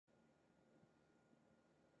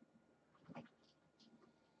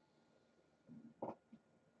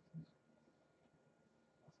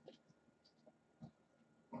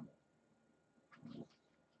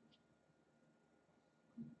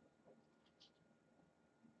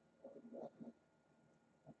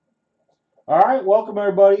All right, welcome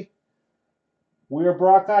everybody. We are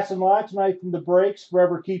broadcasting live tonight from the breaks,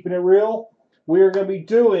 forever keeping it real. We are going to be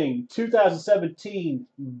doing 2017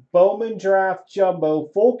 Bowman Draft Jumbo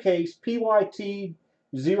Full Case PYT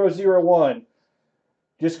 001.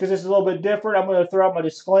 Just because it's a little bit different, I'm going to throw out my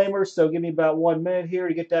disclaimers, so give me about 1 minute here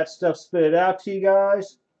to get that stuff spit out to you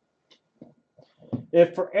guys.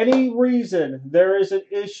 If for any reason there is an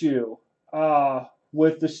issue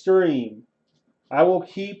with the stream, I will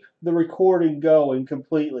keep the recording going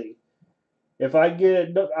completely. If I get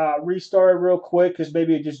restarted real quick because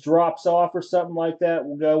maybe it just drops off or something like that,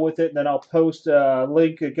 we'll go with it. And then I'll post a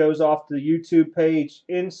link that goes off to the YouTube page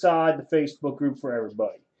inside the Facebook group for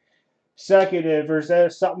everybody. Second, if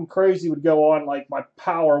there's something crazy would go on, like my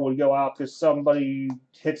power would go out because somebody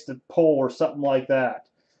hits the pole or something like that,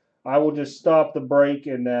 I will just stop the break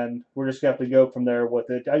and then we're just going to have to go from there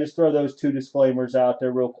with it. I just throw those two disclaimers out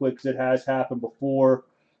there real quick because it has happened before.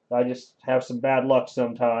 I just have some bad luck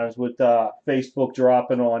sometimes with Facebook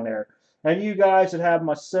dropping on there. And you guys that have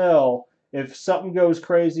my cell, if something goes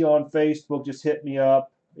crazy on Facebook, just hit me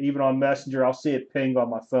up. Even on Messenger, I'll see it ping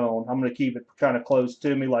on my phone. I'm going to keep it kind of close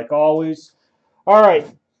to me like always. All right.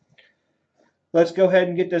 Let's go ahead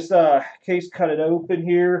and get this case cut it open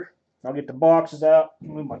here. I'll get the boxes out,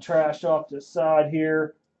 move my trash off to the side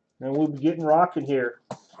here, and we'll be getting rocking here.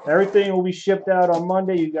 Everything will be shipped out on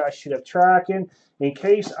Monday. You guys should have tracking. In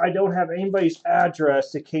case I don't have anybody's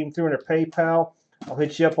address that came through in their PayPal, I'll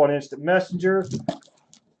hit you up on Instant Messenger.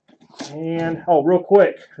 And, oh, real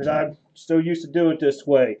quick, because I'm still used to doing it this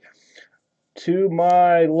way. To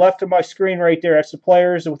my left of my screen right there, that's the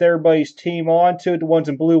players with everybody's team onto it. The ones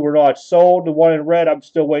in blue were not sold. The one in red I'm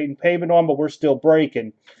still waiting payment on, but we're still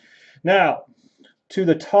breaking. Now, to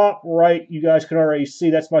the top right, you guys can already see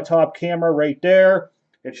that's my top camera right there.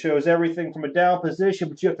 It shows everything from a down position,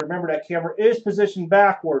 but you have to remember that camera is positioned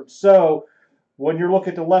backwards. So when you're looking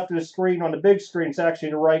at the left of the screen on the big screen, it's actually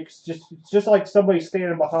the right. It's just like somebody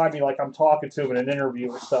standing behind me like I'm talking to them in an interview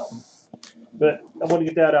or something. But I want to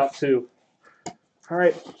get that out too. All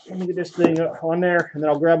right, let me get this thing on there, and then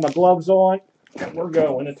I'll grab my gloves on, and we're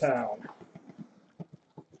going to town.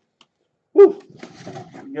 Woo!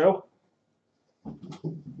 There we go.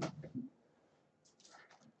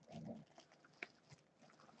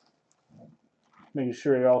 Making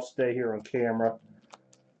sure they all stay here on camera.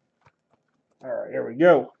 All right, here we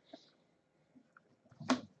go.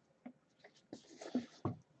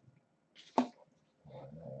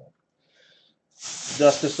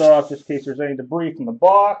 Dust this off just in case there's any debris from the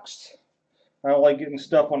box. I don't like getting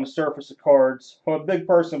stuff on the surface of cards. I'm a big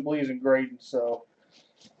person, believes in grading, so.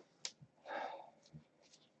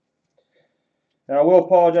 Now, I will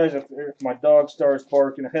apologize if my dog starts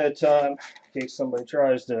barking ahead of time, in case somebody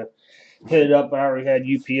tries to hit it up. I already had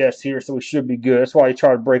UPS here, so we should be good. That's why I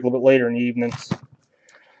try to break a little bit later in the evenings.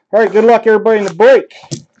 All right, good luck, everybody, in the break.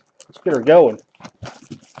 Let's get her going.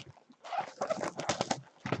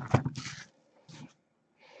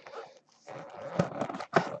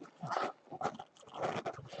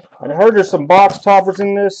 And I heard there's some box toppers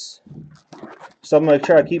in this, so I'm going to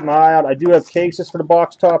try to keep my eye out. I do have cases for the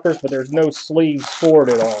box toppers, but there's no sleeves for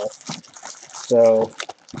it at all. So,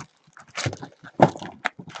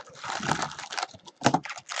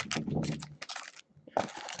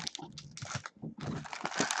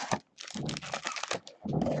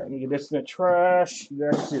 all right, let me get this in the trash.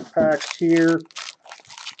 You guys see it packed here.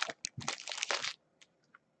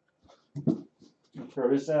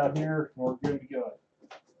 Throw this out here, and we're good to go.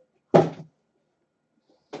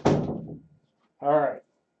 All right,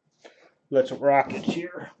 let's rock it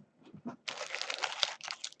here.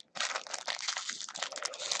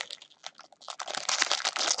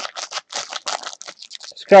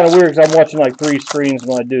 It's kind of weird because I'm watching like 3 screens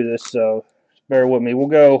when I do this, so bear with me. We'll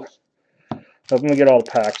go. Let me get all the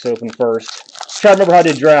packs open first. Try to remember how I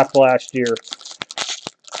did draft last year.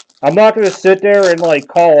 I'm not going to sit there and like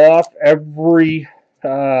call off every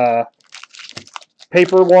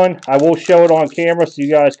paper one. I will show it on camera so you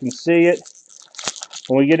guys can see it.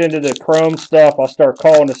 When we get into the chrome stuff, I'll start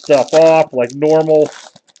calling the stuff off like normal.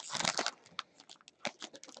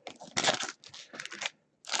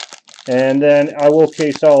 And then I will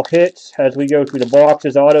case all hits as we go through the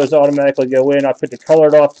boxes. Autos automatically go in. I put the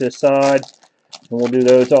colored off to the side, and we'll do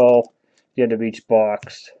those all at the end of each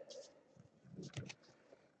box.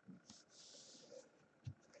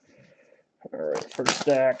 All right, first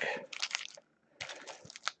stack.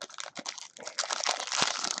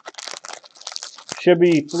 Should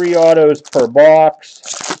be 3 autos per box.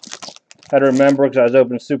 I had to remember because I was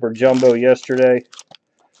opening Super Jumbo yesterday.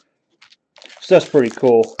 So that's pretty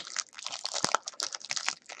cool.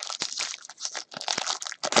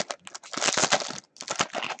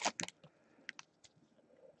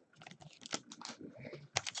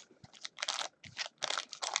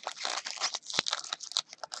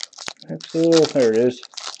 Oh, there it is.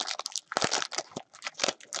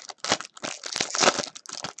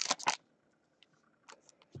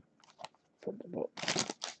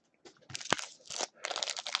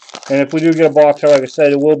 And if we do get a box, like I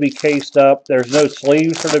said, it will be cased up. There's no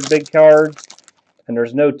sleeves for the big cards, and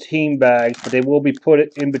there's no team bags, but they will be put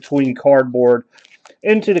in between cardboard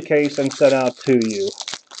into the case and sent out to you.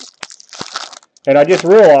 And I just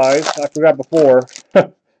realized, I forgot before,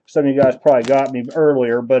 some of you guys probably got me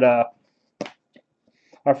earlier, but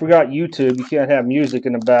I forgot YouTube. You can't have music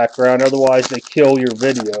in the background, otherwise they kill your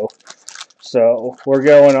video. So we're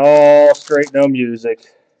going all straight, no music.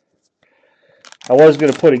 I was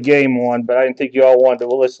going to put a game on, but I didn't think you all wanted to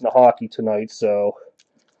listen to hockey tonight, so.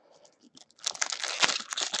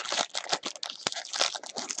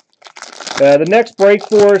 The next break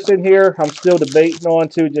for us in here, I'm still debating on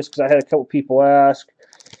too, just because I had a couple people ask.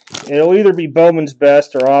 It'll either be Bowman's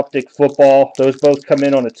Best or Optic Football. Those both come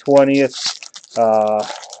in on the 20th.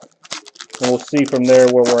 And we'll see from there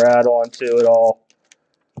where we're at on to it all.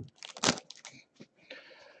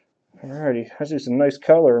 Alrighty, I see some nice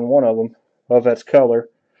color in one of them. Oh, that's color.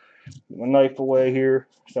 Get my knife away here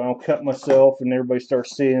so I don't cut myself and everybody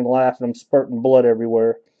starts seeing and laughing. I'm spurting blood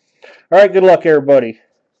everywhere. Alright, good luck everybody.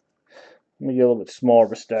 Let me get a little bit smaller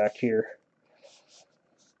of a stack here.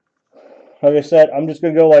 Like I said, I'm just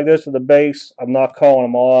going to go like this with the base. I'm not calling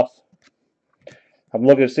them off. I'm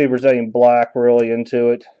looking to see if there's any black really into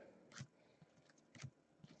it.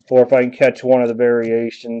 Or if I can catch one of the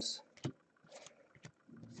variations.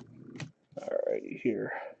 Alrighty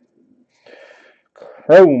here.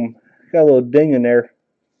 Chrome. Got a little ding in there.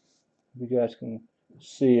 You guys can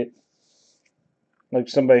see it. Like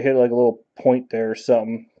somebody hit like a little point there or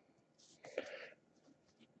something.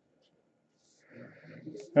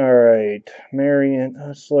 Alright. Marion,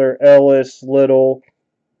 Hustler, Ellis, Little,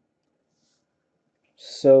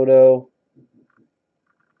 Soto.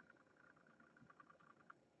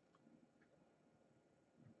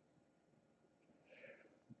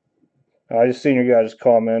 I just seen your guys'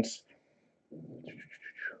 comments.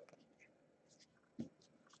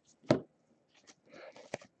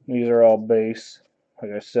 These are all base,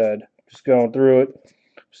 like I said. Just going through it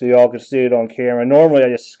so y'all can see it on camera. Normally I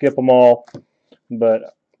just skip them all,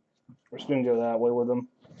 but we're just going to go that way with them.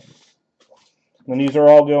 And these are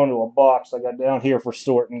all going to a box I got down here for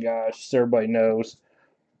sorting, guys, so everybody knows.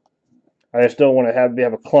 I just don't want to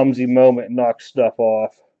have a clumsy moment and knock stuff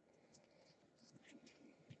off.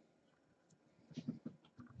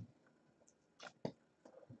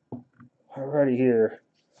 Alrighty here.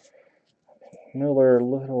 Miller,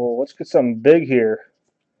 Little. Let's get something big here.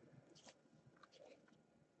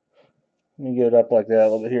 Let me get it up like that a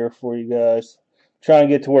little bit here for you guys. Try and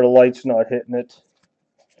get to where the light's not hitting it.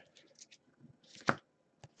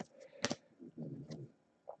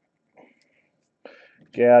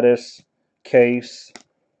 Gaddis, Case,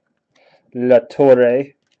 La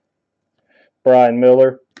Torre, Brian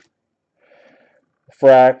Miller,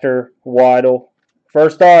 Fractor, Weidel.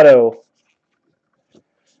 First auto,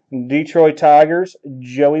 Detroit Tigers,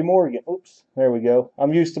 Joey Morgan. Oops, there we go.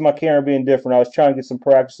 I'm used to my camera being different. I was trying to get some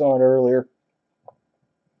practice on it earlier.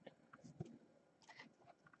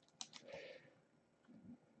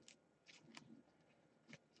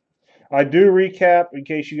 I do recap in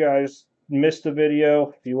case you guys missed the video.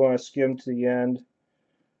 If you want to skim to the end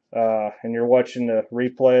and you're watching the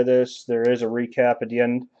replay of this, there is a recap at the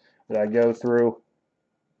end that I go through.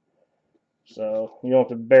 So you don't have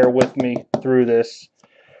to bear with me through this.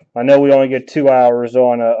 I know we only get 2 hours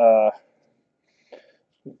on a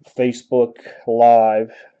Facebook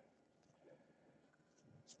Live.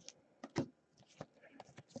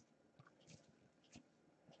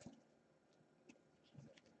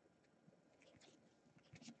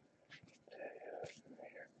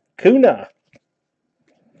 Kuna.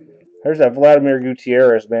 There's that Vladimir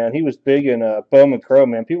Gutierrez, man. He was big in Bowman Crow,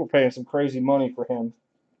 man. People were paying some crazy money for him.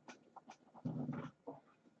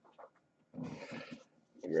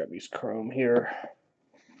 Grab these chrome here.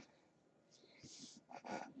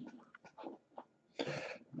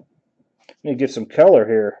 Need to get some color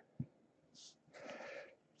here.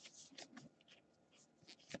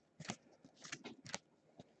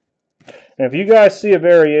 And if you guys see a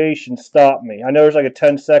variation, stop me. I know there's like a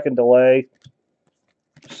 10-second delay,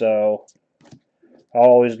 so I'll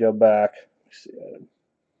always go back.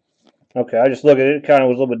 Okay, I just look at it. It kind of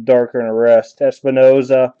was a little bit darker than the rest.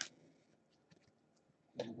 Espinoza,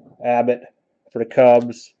 Abbott for the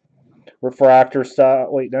Cubs. Refractor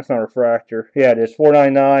style. Wait, that's not refractor. Yeah, it is.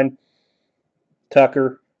 499.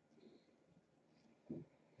 Tucker.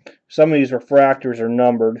 Some of these refractors are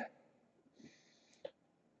numbered.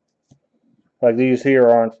 Like these here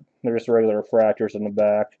aren't. They're just regular refractors in the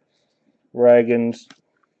back. Ragans.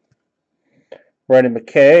 Randy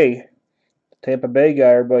McKay. Tampa Bay guy,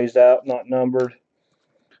 everybody's out, not numbered.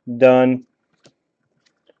 Dunn.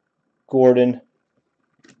 Gordon.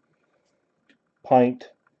 Pint.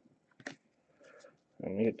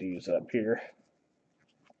 Let me get these up here.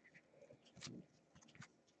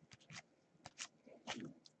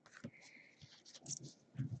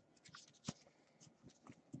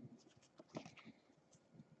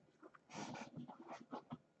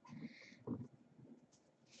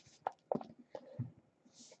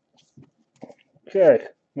 Okay,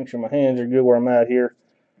 make sure my hands are good where I'm at here.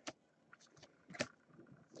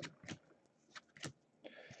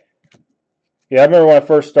 Yeah, I remember when I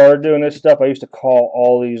first started doing this stuff, I used to call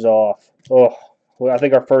all these off. Oh, well, I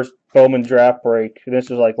think our first Bowman draft break, and this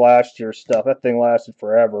was like last year's stuff. That thing lasted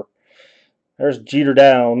forever. There's Jeter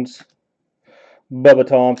Downs, Bubba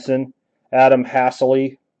Thompson, Adam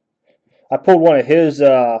Hasseley. I pulled one of his,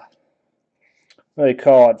 what do they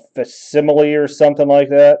call it, facsimile or something like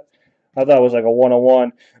that. I thought it was like a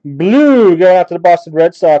 101. Blue going out to the Boston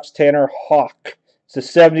Red Sox, Tanner Houck. It's the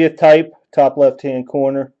 70th type, top left-hand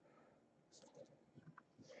corner.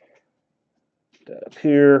 That up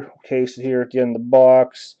here, case it here at the end of the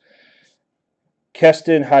box.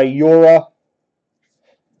 Keston Hiura.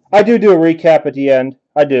 I do a recap at the end.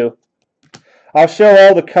 I do. I'll show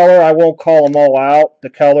all the color. I won't call them all out, the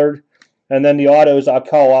colored. And then the autos I'll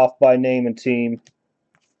call off by name and team.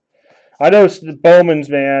 I know the Bowmans,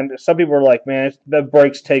 man, some people are like, man, the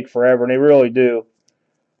breaks take forever, and they really do.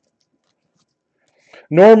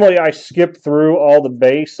 Normally I skip through all the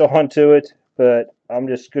base onto it, but I'm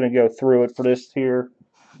just going to go through it for this here.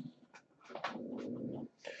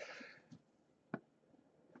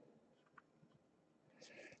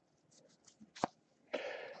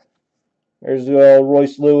 There's the old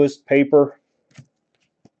Royce Lewis paper.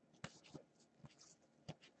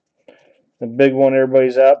 The big one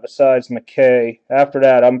everybody's out besides McKay. After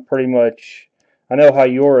that, I'm pretty much, I know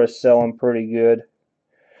Hiura's selling pretty good.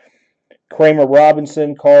 Kramer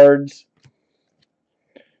Robinson cards.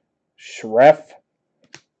 Schreff.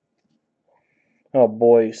 Oh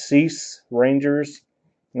boy, Cease, Rangers.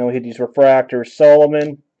 And then we hit these refractors.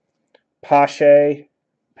 Solomon, Pache,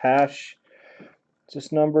 Pash. Is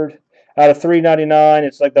this numbered? Out of 399,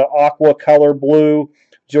 it's like the aqua color blue.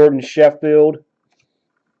 Jordan Sheffield.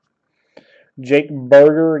 Jake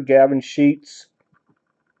Berger, Gavin Sheets.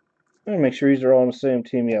 I'm going to make sure these are all on the same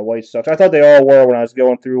team. Yeah, White Sox. I thought they all were when I was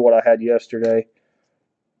going through what I had yesterday.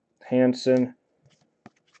 Hanson.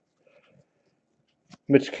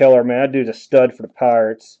 Mitch Keller, man, that dude's a stud for the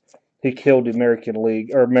Pirates. He killed the American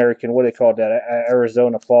League, or American, what do they call that?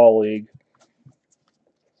 Arizona Fall League.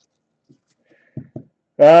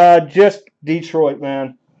 Just Detroit,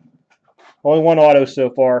 man. Only one auto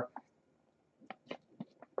so far.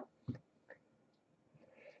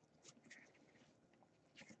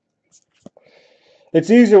 It's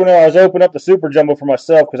easier when I was opening up the Super Jumbo for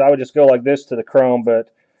myself because I would just go like this to the Chrome, but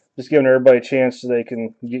just giving everybody a chance so they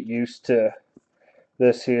can get used to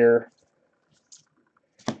this here.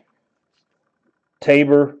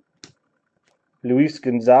 Tabor, Luis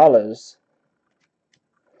Gonzalez,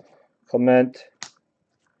 Clement,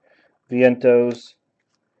 Vientos.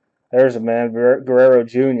 There's a man, Guerrero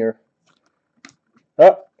Jr.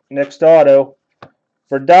 Oh, next auto.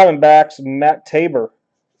 For Diamondbacks, Matt Tabor.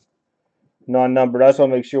 Non-numbered. I just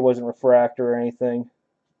want to make sure it wasn't refractor or anything.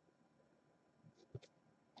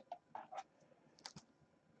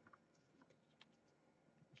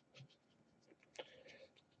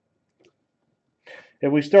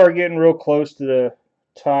 If we start getting real close to the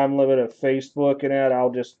time limit of Facebook and that, I'll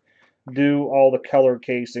just do all the colored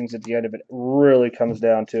casings at the end of it. It really comes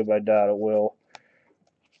down to it, but I doubt it will.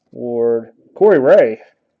 Ward. Corey Ray.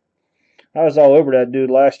 I was all over that dude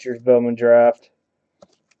last year's Bowman draft.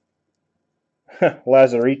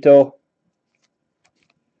 Lazarito.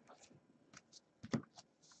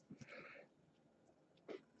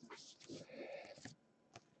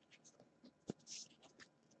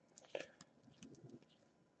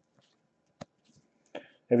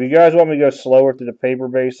 If you guys want me to go slower through the paper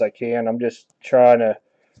base, I can. I'm just trying to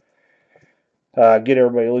get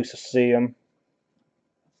everybody at least to see them.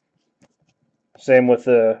 Same with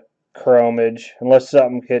the chromage. Unless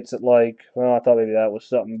something hits it like, well, I thought maybe that was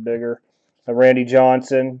something bigger. Randy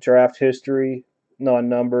Johnson, draft history,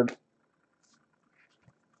 non-numbered.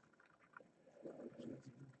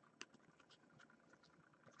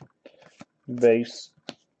 Base,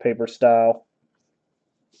 paper style.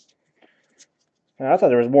 I thought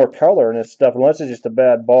there was more color in this stuff, unless it's just a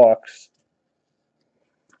bad box.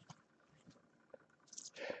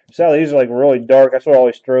 So these are like really dark. That's what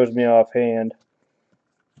always throws me off hand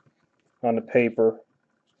on the paper.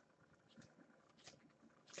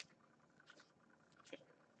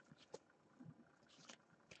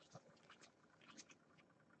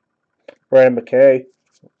 Brandon McKay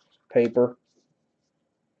paper.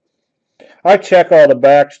 I check all the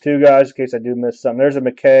backs too, guys, in case I do miss something. There's a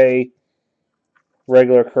McKay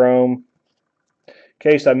regular chrome. In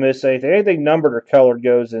case I miss anything. Anything numbered or colored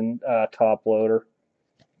goes in top loader.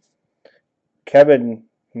 Kevin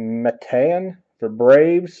Matan for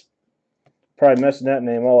Braves. Probably messing that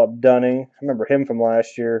name all up. Dunning. I remember him from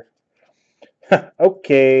last year.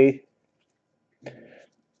 Okay.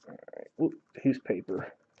 Ooh, he's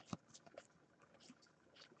paper.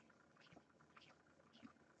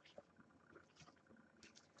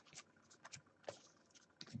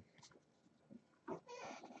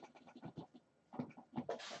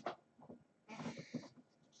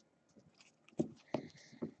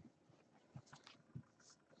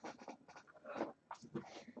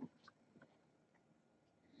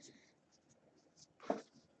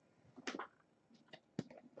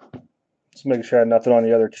 Just making sure I had nothing on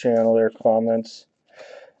the other channel there. Comments.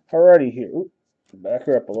 Alrighty here. Ooh, back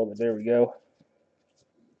her up a little bit. There we go.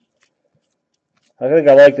 I think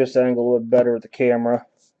I like this angle a little better with the camera.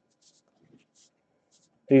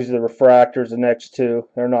 These are the refractors, the next two.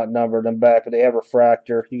 They're not numbered in back, but they have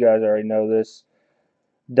refractor. You guys already know this.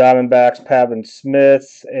 Diamondbacks, Pavin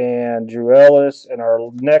Smith and Drew Ellis. And our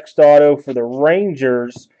next auto for the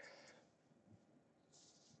Rangers.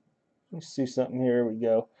 Let's see something here. Here we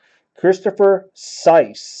go. Christopher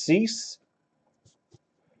Cease.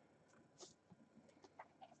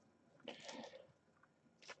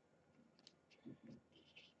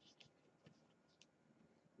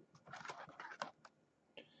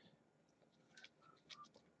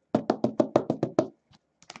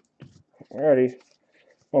 Alrighty.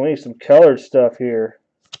 Well, we need some colored stuff here.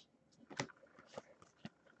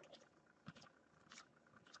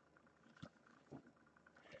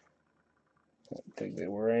 I don't think there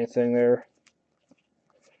were anything there.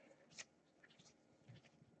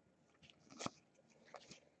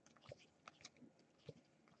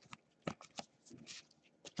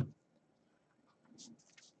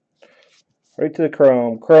 Right to the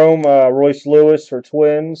Chrome. Chrome, Royce Lewis for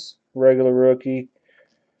Twins. Regular rookie.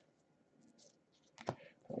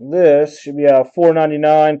 This should be a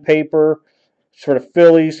 $4.99 paper. It's for the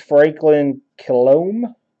Phillies. Franklin Kilome.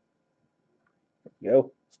 There we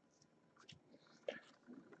go.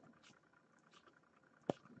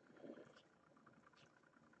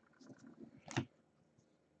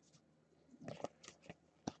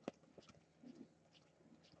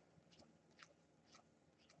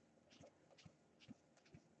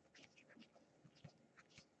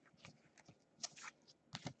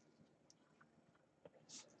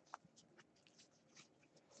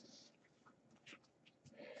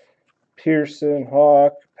 Pearson,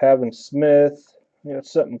 Hawk, Pavin Smith. We got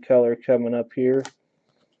something color coming up here.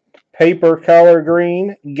 Paper color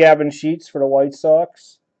green. Gavin Sheets for the White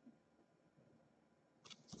Sox.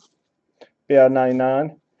 Yeah,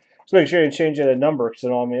 99. Just make sure you change the number because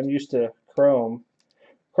I'm used to Chrome.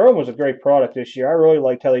 Chrome was a great product this year. I really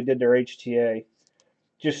liked how they did their HTA.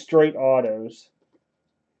 Just straight autos.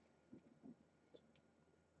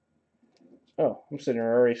 Oh, I'm sitting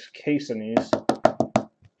here already casing these.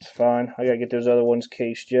 It's fine. I gotta get those other ones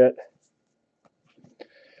cased yet.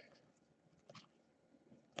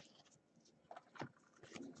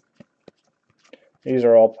 These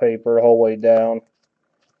are all paper the whole way down.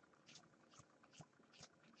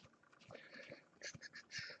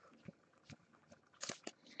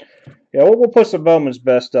 Yeah, we'll put some Bowman's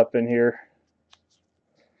best up in here.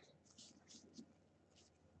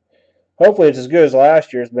 Hopefully it's as good as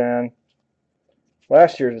last year's, man.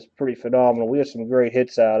 Last year's was pretty phenomenal. We had some great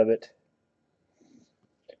hits out of it.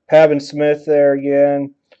 Pavin Smith there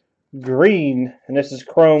again. Green, and this is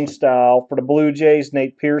Chrome style for the Blue Jays,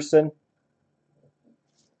 Nate Pearson.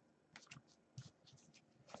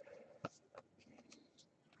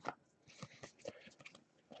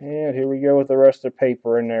 And here we go with the rest of the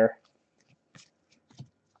paper in there.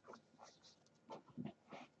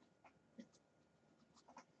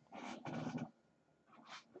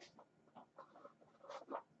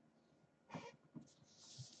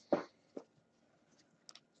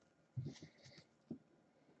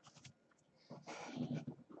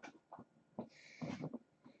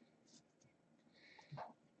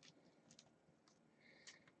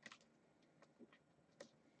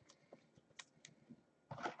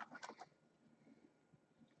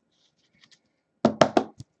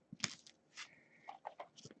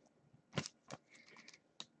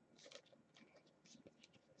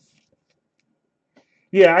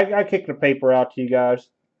 Yeah, I kicked the paper out to you guys.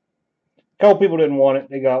 A couple people didn't want it.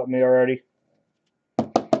 They got with me already.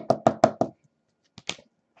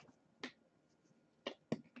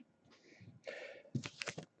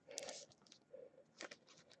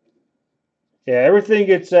 Yeah, everything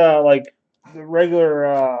gets like the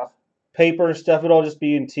regular paper and stuff. It'll just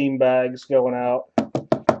be in team bags going out,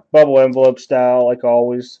 bubble envelope style, like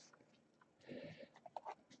always.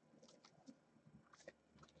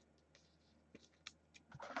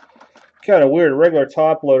 Kind of weird. Regular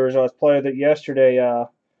top loaders I was playing with it yesterday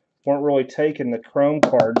weren't really taking the chrome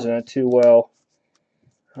cards in it too well.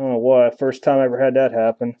 I don't know why. First time I ever had that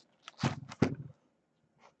happen.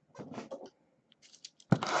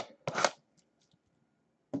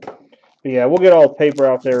 But yeah, we'll get all the paper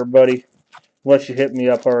out there, buddy. Unless you hit me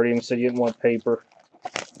up already and said you didn't want paper.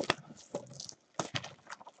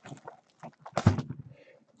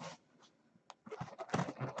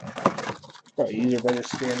 Probably easier if I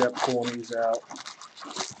just stand up pulling these out.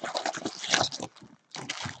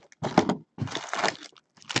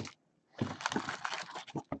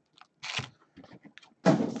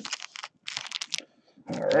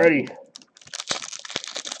 Alrighty.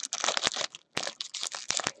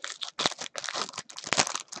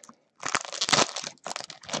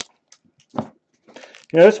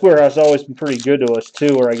 You know, this warehouse has always been pretty good to us,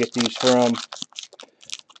 too, where I get these from.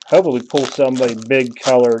 Hopefully we pull somebody big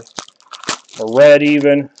colored. A red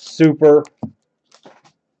even. Super.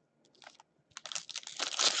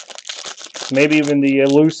 Maybe even the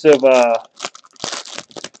elusive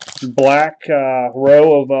black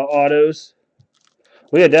row of autos.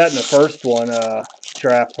 We had that in the first one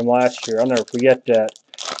draft from last year. I'll never forget that.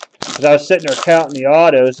 Because I was sitting there counting the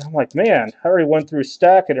autos. I'm like, man, I already went through a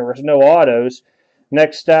stack and there was no autos.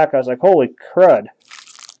 Next stack, I was like, holy crud.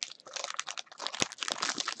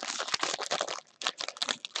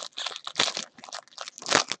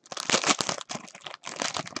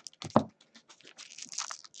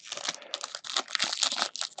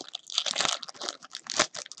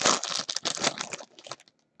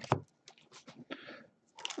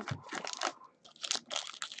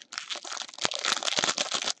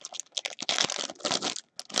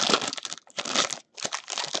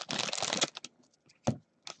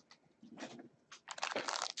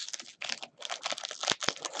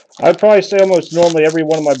 I'd probably say almost normally every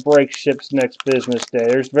one of my breaks ships next business day.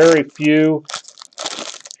 There's very few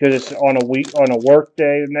because it's on a work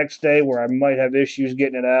day, the next day where I might have issues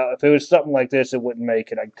getting it out. If it was something like this, it wouldn't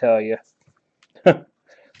make it, I can tell you.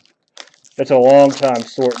 It's a long time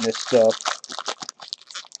sorting this stuff.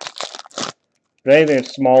 But anything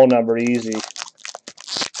small numbered, easy.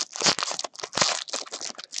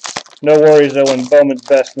 No worries though when Bowman's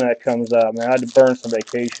Best Net comes out, man. I had to burn some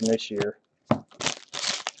vacation this year.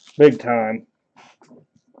 Big time.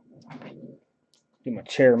 Get my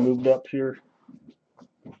chair moved up here.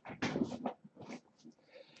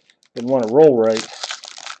 Didn't want to roll right.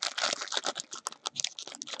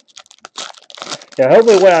 Yeah,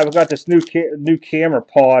 hopefully when I've got this new camera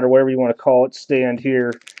pod or whatever you want to call it stand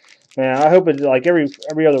here, man, I hope it's like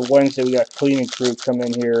every other Wednesday we got cleaning crew come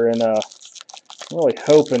in here, and I'm really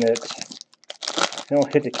hoping it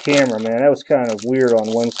don't hit the camera, man. That was kind of weird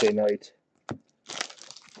on Wednesday night.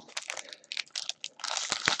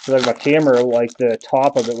 Like my camera, like the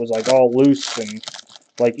top of it was like all loose, and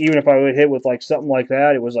like even if I would hit with like something like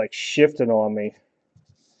that, it was like shifting on me.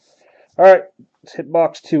 All right, let's hit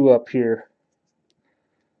box 2 up here.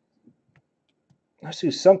 I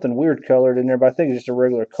see something weird colored in there, but I think it's just a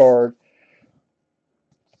regular card.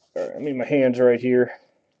 All right, I mean my hands right here.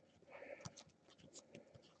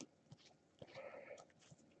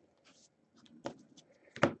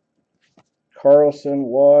 Carlson,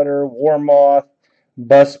 Water, Warmoth,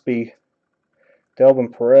 Busby,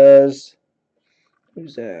 Delvin Perez.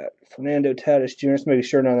 Who's that? Fernando Tatis Jr. Let's make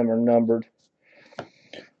sure none of them are numbered.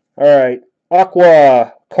 All right.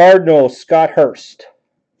 Aqua, Cardinals, Scott Hurst.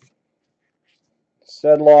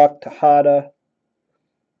 Sedlock, Tejada.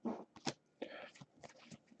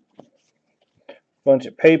 Bunch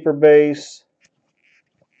of paper base.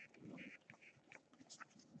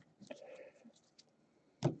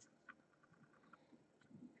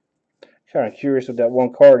 Kind of curious what that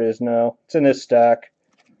one card is now. It's in this stack.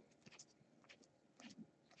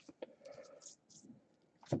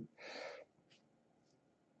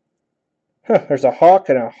 Huh, there's a Hawk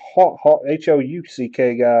and a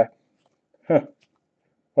H-O-U-C-K guy. Huh.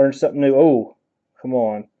 Learned something new. Oh, come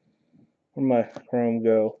on. Where'd my Chrome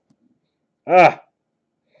go? Ah,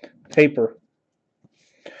 paper.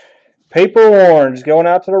 Paper orange going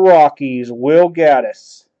out to the Rockies. Will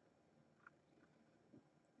Gaddis.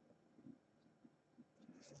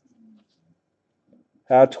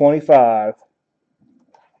 out of 25.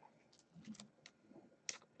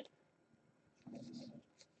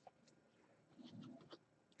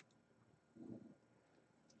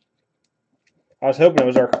 I was hoping it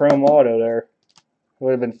was our Chrome Auto there. It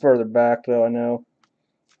would have been further back, though, I know.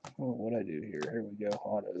 Oh, what'd I do here? Here we go,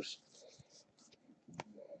 autos.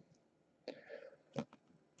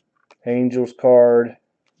 Angels card.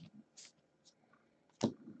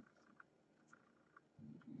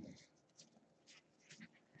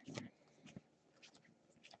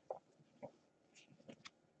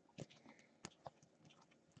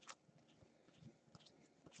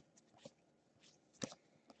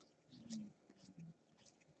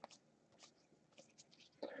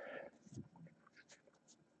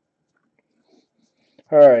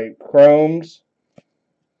 All right, Chromes,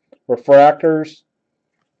 Refractors,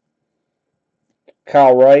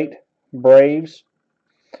 Kyle Wright, Braves,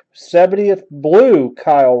 70th Blue,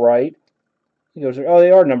 Kyle Wright. He goes, oh,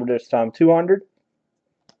 they are numbered this time, 200.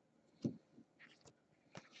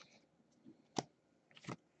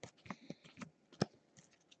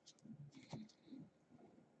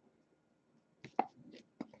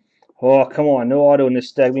 Oh, come on, no auto in this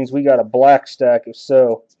stack means we got a black stack, if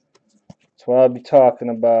so. That's what I'll be talking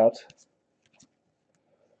about.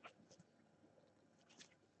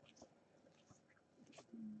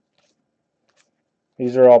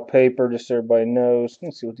 These are all paper, just so everybody knows.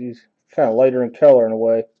 Let's see what these kind of lighter in color in a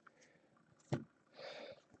way.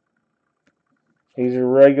 These are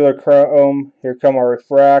regular chrome. Here come our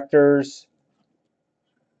refractors.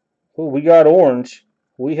 Oh, we got orange.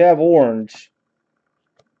 We have orange.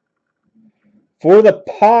 For the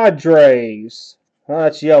Padres. Oh,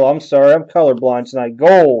 that's yellow. I'm sorry. I'm colorblind tonight.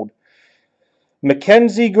 Gold.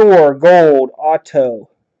 Mackenzie Gore, gold, auto.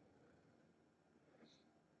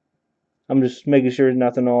 I'm just making sure there's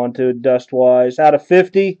nothing on to it dust-wise. Out of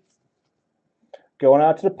 50, going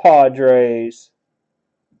out to the Padres.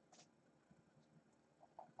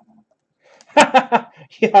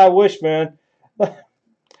 Yeah, I wish, man.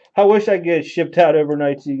 I wish I could get it shipped out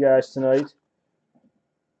overnight to you guys tonight.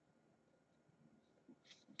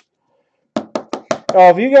 Oh,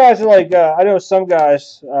 if you guys are like, I know some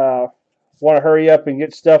guys want to hurry up and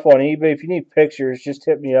get stuff on eBay. If you need pictures, just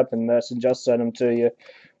hit me up and message. I'll send them to you.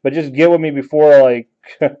 But just get with me before, like,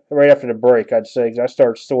 right after the break, I'd say, because I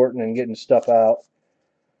start sorting and getting stuff out.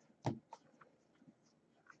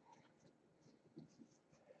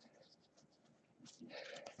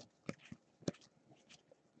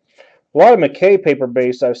 A lot of McKay paper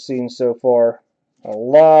base I've seen so far. A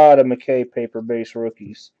lot of McKay paper base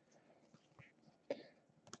rookies.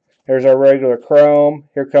 Here's our regular chrome.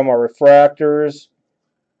 Here come our refractors.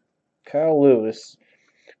 Kyle Lewis.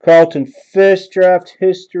 Carlton Fisk draft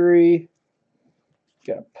history.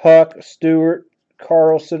 Got Puck, Stewart,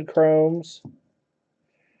 Carlson chromes.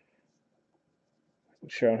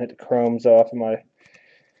 Make sure I don't hit the chromes off of my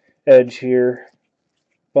edge here.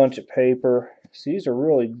 Bunch of paper. See, these are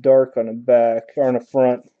really dark on the back, or on the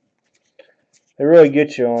front. They really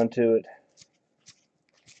get you onto it.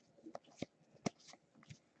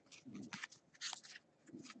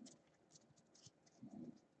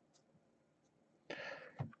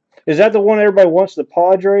 Is that the one everybody wants, the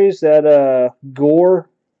Padres? That Gore?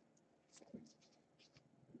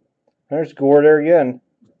 There's Gore there again.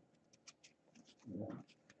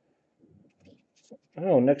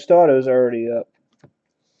 Oh, next auto's already up.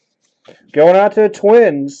 Going out to the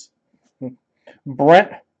Twins.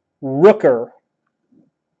 Brent Rooker.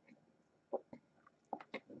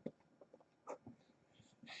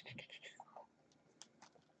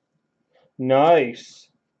 Nice.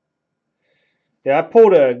 Yeah, I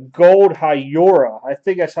pulled a gold Hyora. I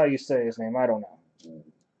think that's how you say his name. I don't know.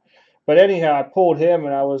 But anyhow, I pulled him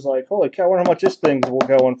and I was like, holy cow, I wonder how much this thing's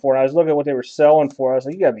going for. And I was looking at what they were selling for. I was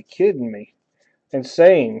like, you gotta be kidding me.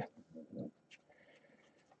 Insane.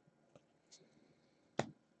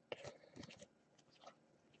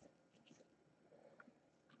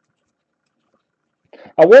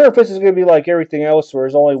 I wonder if this is going to be like everything else where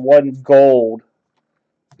there's only one gold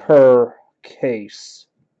per case.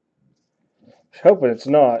 I'm hoping it's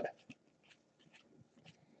not.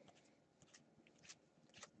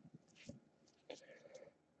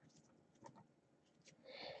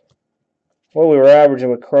 What we were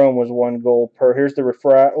averaging with Chrome was one gold per. Here's the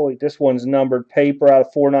refract. Oh, wait, this one's numbered paper out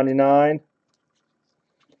of $4.99.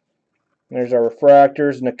 There's our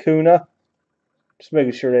refractors. Nakuna. Just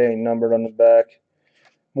making sure they ain't numbered on the back.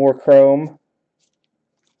 More Chrome.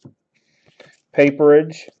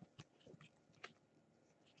 Paperage.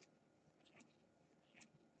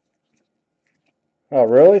 Oh,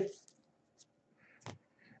 really?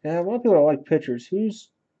 Yeah, a lot of people don't like pictures. Who's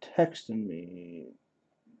texting me?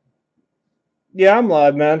 Yeah, I'm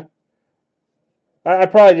live, man. I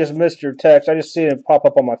probably just missed your text. I just seen it pop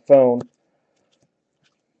up on my phone.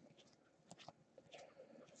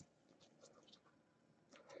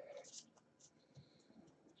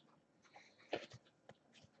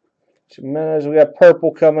 Jimenez, we got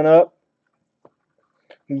purple coming up.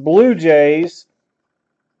 Blue Jays,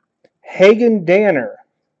 Hagen Danner.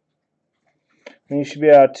 And you should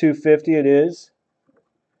be out 250. It is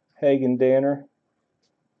Hagen Danner.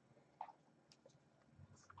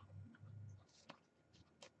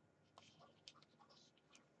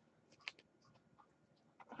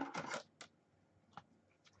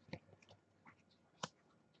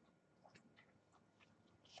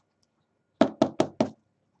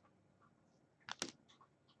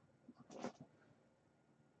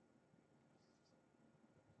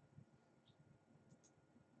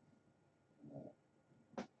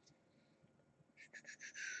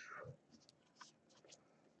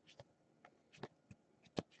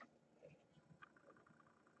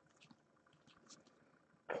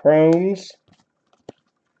 Chromes.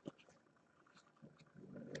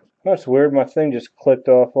 That's weird. My thing just clicked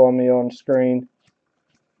off on me on screen.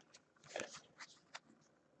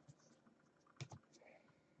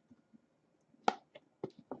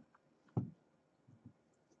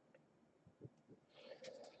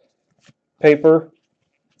 Paper.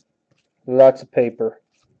 Lots of paper.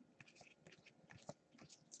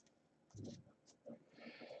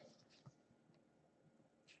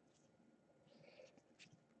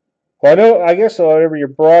 Well, I guess whenever you're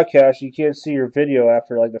broadcast, you can't see your video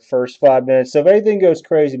after like the first 5 minutes. So if anything goes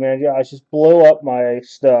crazy, man, yeah, I just blow up my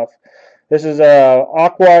stuff. This is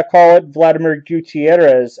Aqua, I call it, Vladimir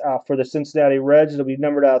Gutierrez for the Cincinnati Reds. It'll be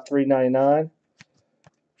numbered out 399.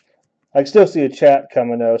 I can still see a chat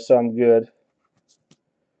coming though, so I'm good.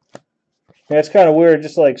 Yeah, it's kind of weird.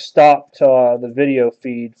 Just like stopped the video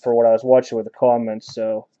feed for what I was watching with the comments,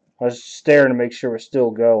 so I was staring to make sure we're still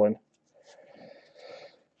going.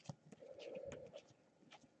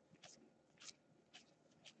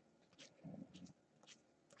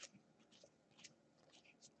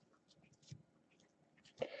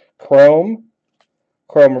 Chrome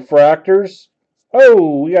refractors.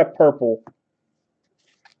 Oh, we got purple.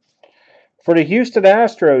 For the Houston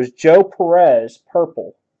Astros, Joe Perez,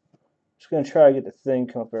 purple. Just going to try to get the thing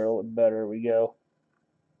come up there a little bit better. Here we go.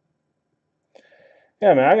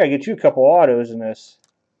 Yeah, man, I got to get you a couple autos in this.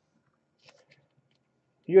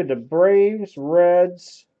 You had the Braves,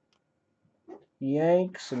 Reds,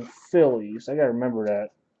 Yanks, and Phillies. I got to remember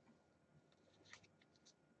that.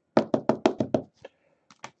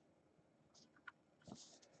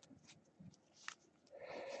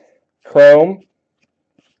 Chrome.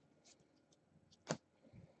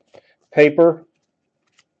 Paper.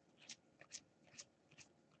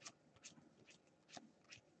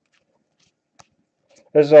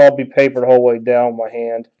 This will all be paper the whole way down my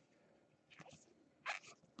hand.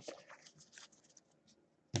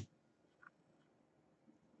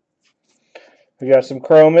 We got some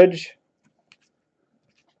chromage.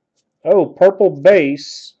 Oh, purple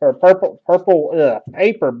base, or purple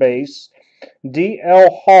paper base. D.L.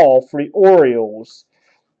 Hall for the Orioles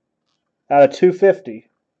out of 250.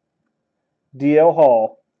 D.L.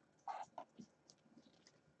 Hall.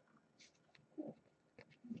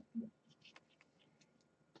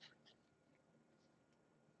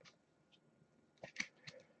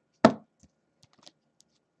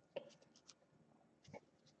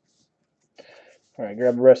 All right,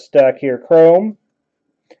 grab the rest stack here. Chrome.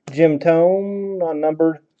 Jim Tome, not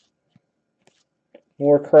numbered.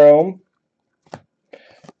 More chrome.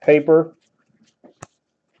 Paper.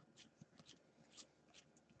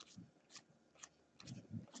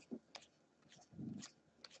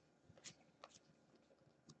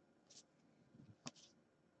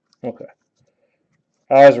 Okay.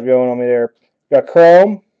 Eyes are going on me there. Got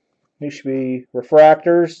chrome. These should be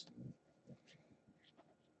refractors.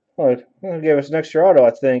 Oh, they gave us an extra auto, I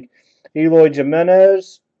think. Eloy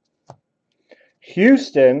Jimenez.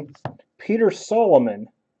 Houston. Peter Solomon.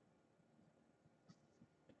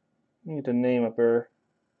 Let me get the name up there.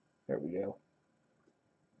 There we go.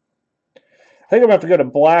 I think I'm going to have to go to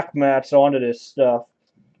black mats onto this stuff.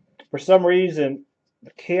 For some reason, the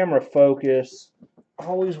camera focus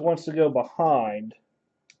always wants to go behind.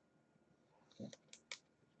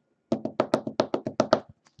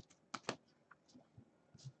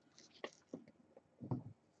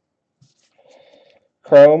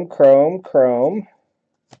 Chrome, chrome, chrome.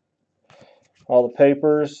 All the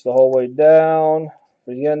papers the whole way down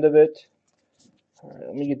for the end of it. All right,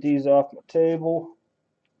 let me get these off my table.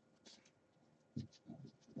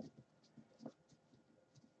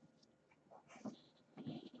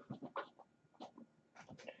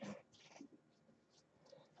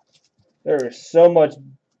 There is so much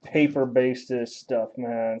paper-based this stuff,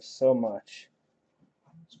 man. So much.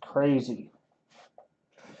 It's crazy.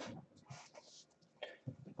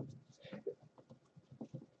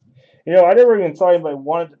 You know, I never even thought anybody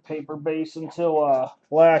wanted the paper base until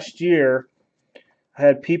last year. I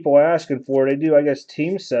had people asking for it. They do, I guess,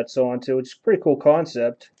 team sets onto it, which is a pretty cool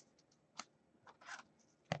concept.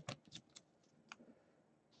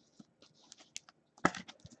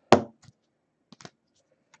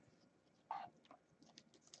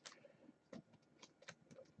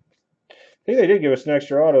 I think they did give us an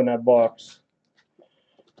extra auto in that box.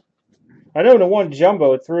 I know the one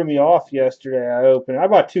jumbo, it threw me off yesterday. I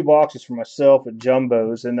bought 2 boxes for myself at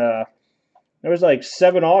Jumbos, and there was like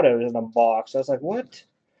 7 autos in a box. I was like, what?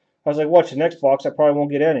 I was like, watch the next box. I probably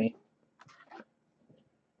won't get any.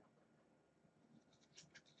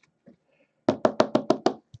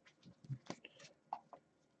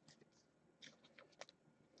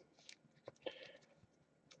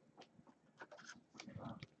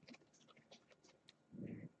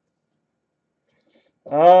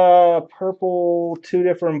 Purple, 2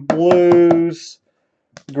 different blues,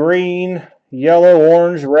 green, yellow,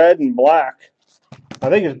 orange, red, and black. I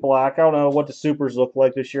think it's black. I don't know what the supers look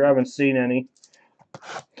like this year. I haven't seen any.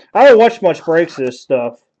 I don't watch much breaks of this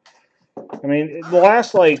stuff. I mean, the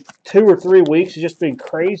last like 2 or 3 weeks has just been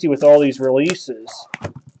crazy with all these releases.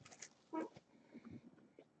 I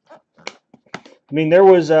mean, there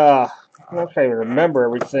was I can't even remember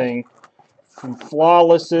everything from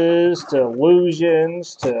flawlesses to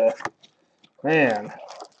illusions to man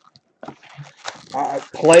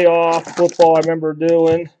playoff football. I remember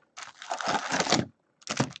doing.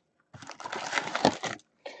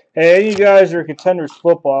 Hey, you guys are Contenders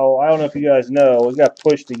football. I don't know if you guys know. We got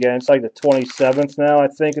pushed again. It's like the 27th now, I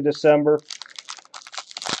think, of December.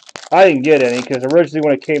 I didn't get any because originally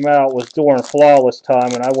when it came out it was during flawless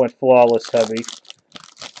time, and I went flawless heavy.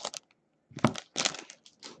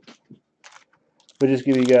 But just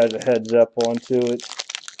give you guys a heads up onto it.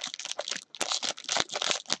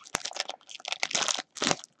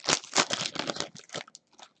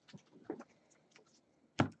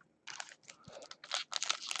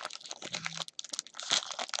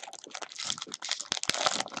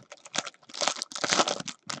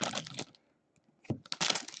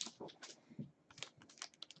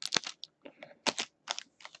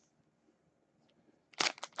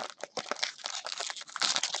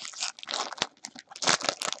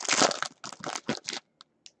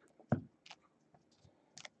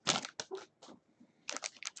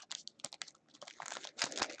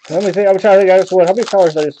 Let me think. I'm trying to think. How many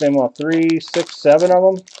colors did I just name off? 3, 6, 7 of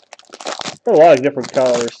them. There are a lot of different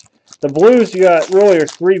colors. The blues, you got really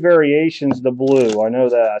there's 3 variations of the blue. I know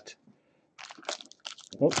that.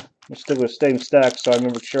 Oops, let's stick with the same stack so I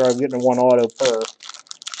remember sure I'm getting 1 auto per.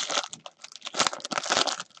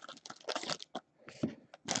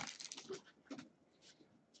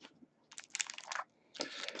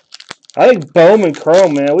 I think Bowman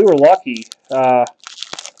Chrome, man, we were lucky.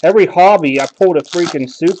 Every hobby, I pulled a freaking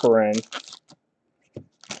super in.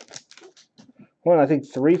 Well, I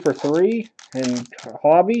think 3 for 3 in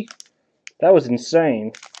hobby. That was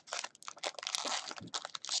insane.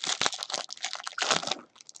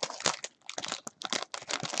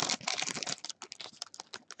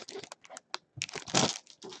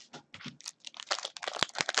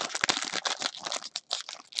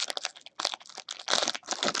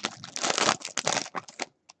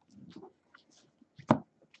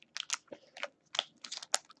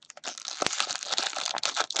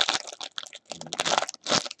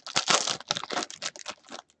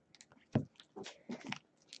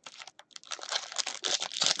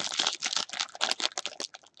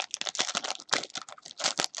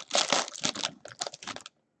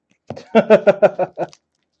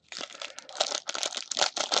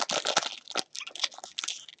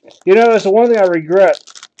 You know, it's the one thing I regret.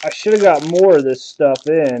 I should have got more of this stuff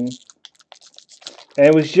in. And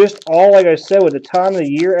it was just all, like I said, with the time of the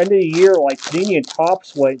year, end of the year, like Canadian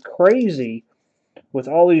Tops went crazy with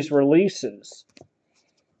all these releases.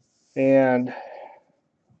 And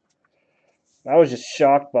I was just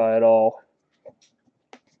shocked by it all.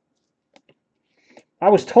 I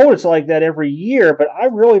was told it's like that every year, but I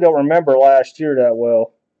really don't remember last year that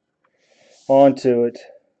well. Onto it.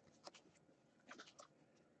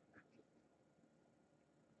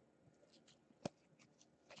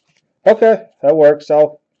 Okay, that works.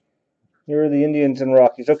 You're the Indians and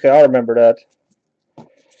Rockies. Okay, I'll remember that.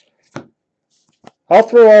 I'll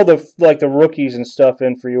throw all the rookies and stuff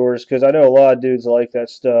in for yours because I know a lot of dudes like that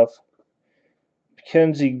stuff.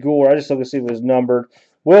 Kenzie Gore. I just look to see if it was numbered.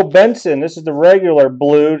 Will Benson. This is the regular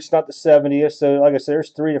blue. It's not the 70th. So, like I said,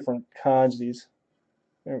 there's 3 different kinds of these.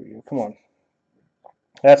 There we go. Come on.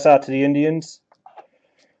 That's out to the Indians.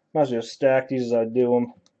 Might as well stack these as I do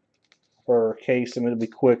them. Or case them. It'll be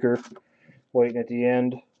quicker. Waiting at the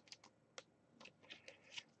end.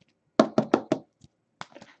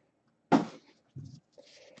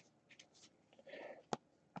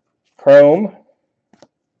 Chrome.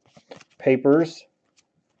 Papers.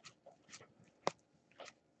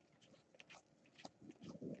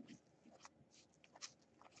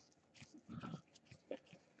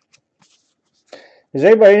 Is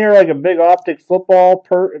anybody in here like a big optic football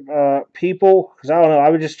people? Because I don't know. I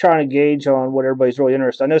was just trying to gauge on what everybody's really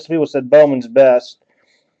interested. I know some people said Bowman's best.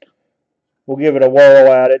 We'll give it a whirl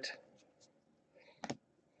at it.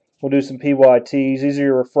 We'll do some PYTs. These are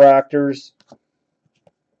your refractors.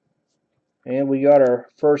 And we got our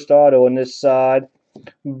first auto on this side.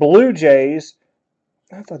 Blue Jays.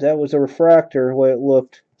 I thought that was a refractor the way it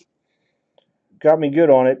looked. Got me good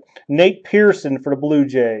on it. Nate Pearson for the Blue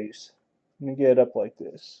Jays. Let me get it up like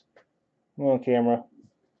this. Come on, camera.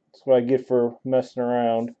 That's what I get for messing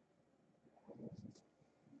around.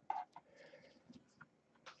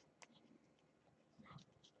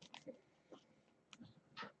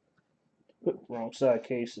 Wrong side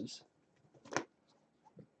cases.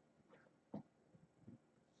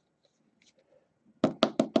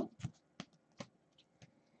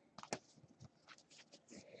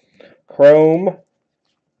 Chrome.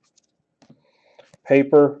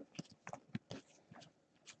 Paper.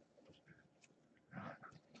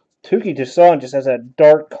 Tuki Toussaint just has that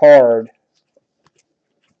dark card.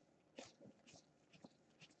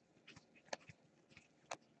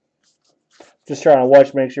 Just trying to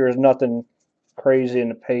watch, make sure there's nothing crazy in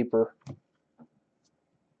the paper.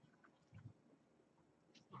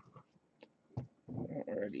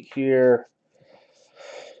 Alrighty, here.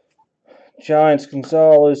 Giants,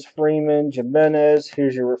 Gonzalez, Freeman, Jimenez.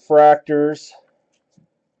 Here's your refractors.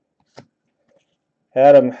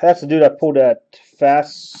 Adam, that's the dude I pulled that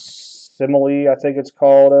fast simile, I think it's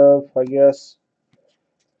called, I guess.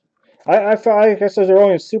 I guess those are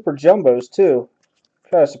only super jumbos, too.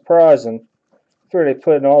 Kind of surprising. I figured they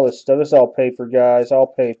put in all this stuff. This is all paper, guys. All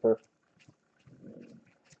paper.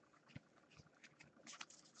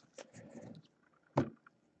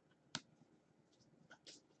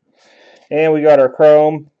 And we got our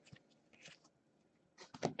chrome.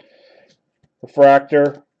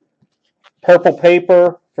 Refractor. Purple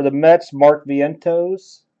paper for the Mets, Mark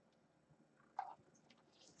Vientos.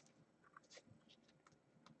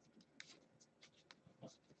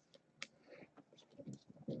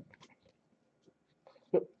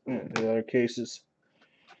 The other cases.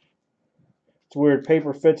 It's weird.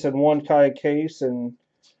 Paper fits in one kind of case and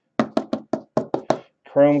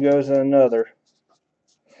chrome goes in another.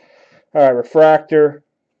 Alright, refractor.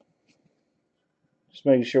 Just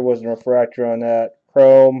making sure it wasn't a refractor on that.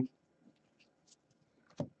 Chrome.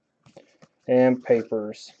 And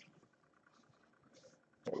papers.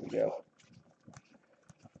 There we go.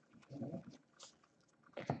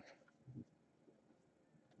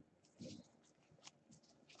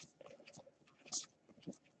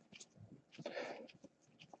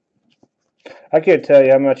 I can't tell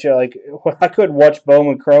you how much when I couldn't watch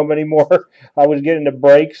Bowman Chrome anymore. I was getting the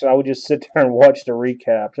breaks and I would just sit there and watch the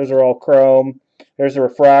recaps. Those are all Chrome. There's a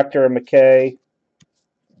refractor and McKay.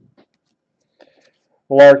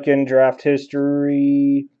 Larkin, draft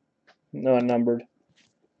history. No, numbered.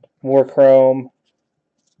 More Chrome.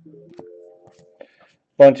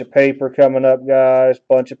 Bunch of paper coming up, guys.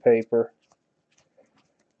 Bunch of paper.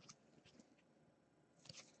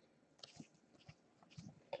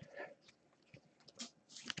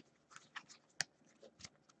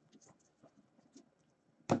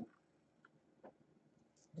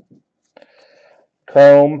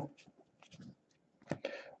 Chrome.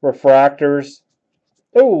 Refractors.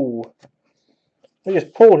 Oh, they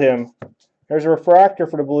just pulled him. There's a refractor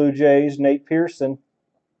for the Blue Jays, Nate Pearson.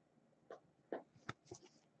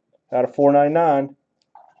 Out of 499.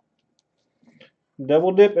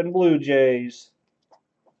 Double dip in Blue Jays.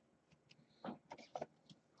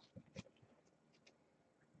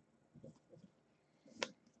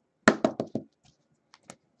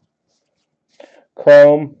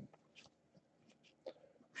 Chrome.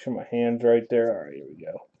 Show my hands right there. All right, here we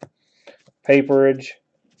go. Paperage.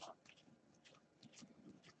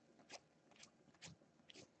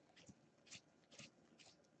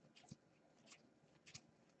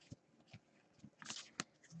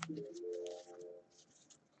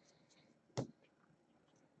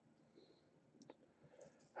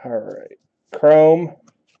 All right. Chrome.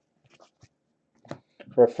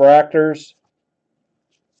 Refractors.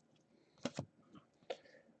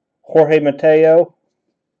 Jorge Mateo.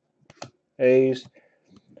 A's.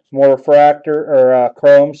 More refractor, or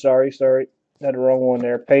chrome, sorry. Had the wrong one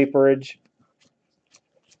there. Paperage.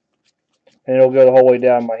 And it'll go the whole way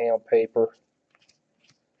down my hand paper.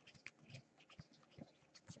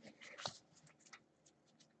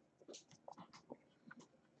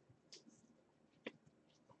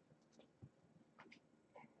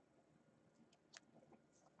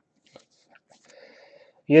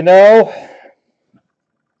 You know,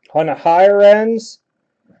 on the higher ends,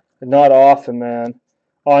 not often, man.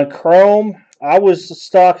 On chrome, I was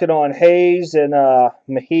stocking on Hayes and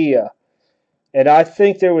Mejia. And I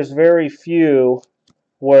think there was very few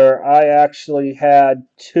where I actually had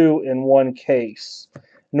two in one case.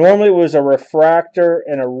 Normally it was a refractor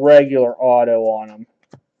and a regular auto on them.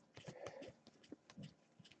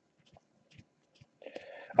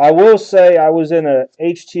 I will say I was in a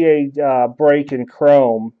HTA break in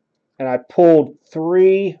chrome, and I pulled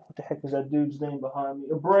three. What the heck is that dude's name behind me?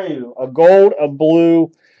 Abreu. A gold, a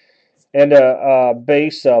blue, and a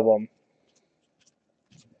base of them.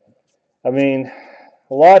 I mean,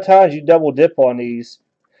 a lot of times you double dip on these.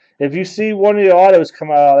 If you see one of the autos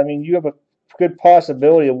come out, I mean, you have a good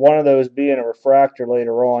possibility of one of those being a refractor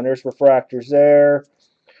later on. There's refractors there.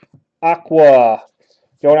 Aqua.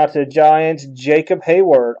 Going out to the Giants, Jacob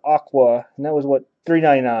Hayward, Aqua. And that was, what,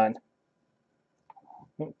 $3.99.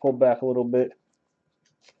 Pull back a little bit.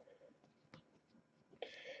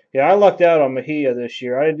 Yeah, I lucked out on Mejia this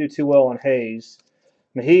year. I didn't do too well on Hayes.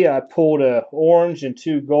 Mejia, I pulled a orange and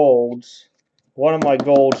two golds. One of my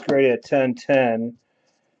golds graded at 10-10.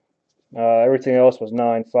 Everything else was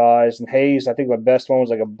 9.5s. And Hayes, I think my best one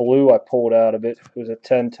was like a blue. I pulled out of it. It was a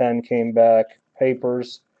 10-10, came back.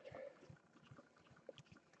 Papers.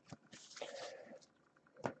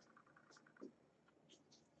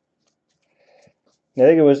 I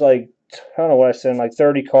think it was like, I don't know what I said, like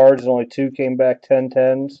 30 cards and only two came back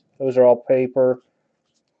 10-10s. Those are all paper.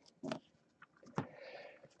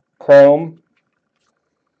 Chrome.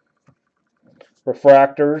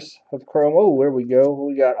 Refractors of chrome. Oh, there we go.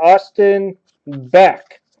 We got Austin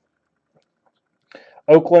Beck.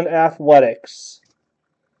 Oakland Athletics.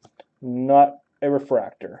 Not a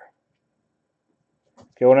refractor.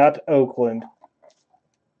 Going out to Oakland.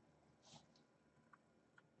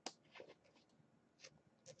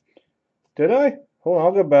 Did I? Hold on,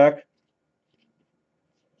 I'll go back.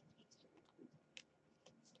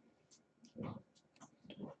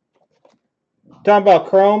 Talking about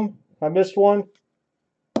chrome? I missed one?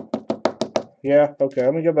 Yeah, okay,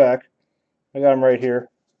 let me go back. I got them right here.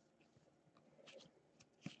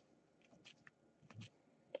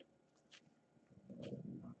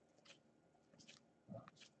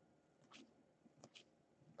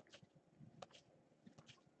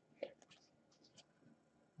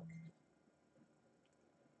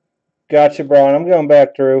 Gotcha, Brian. I'm going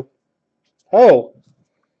back through. Oh,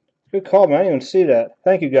 good call, man. I didn't even see that.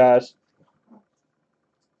 Thank you, guys.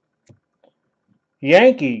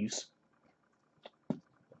 Yankees.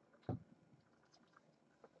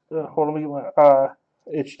 Hold on, let me get my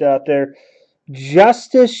itched out there.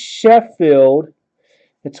 Justice Sheffield.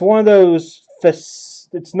 It's one of those.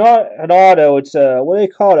 It's not an auto. It's a, what do they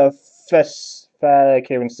call it? I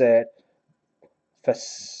can't even say it.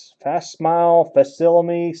 Fast smile,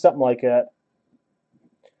 facility, something like that.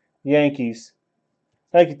 Yankees.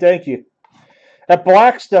 Thank you. That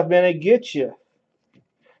black stuff, man, it gets you.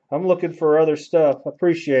 I'm looking for other stuff.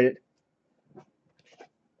 Appreciate it.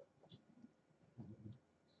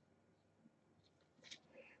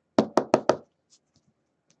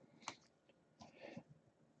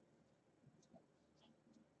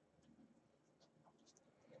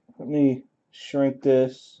 Let me shrink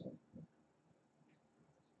this.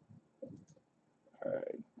 All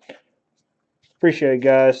right. Appreciate it,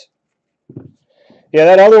 guys. Yeah,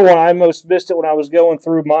 that other one, I almost missed it when I was going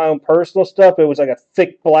through my own personal stuff. It was like a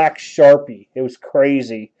thick black Sharpie. It was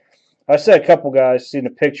crazy. I said a couple guys seen the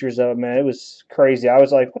pictures of it, man. It was crazy. I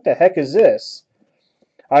was like, what the heck is this?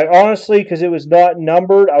 I honestly, because it was not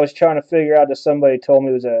numbered, I was trying to figure out that somebody told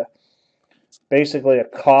me it was basically a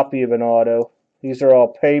copy of an auto. These are all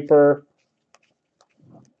paper.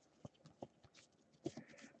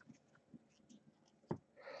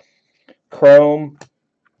 Chrome.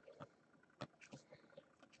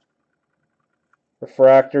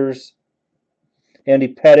 Refractors. Andy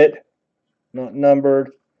Pettit, not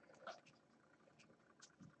numbered.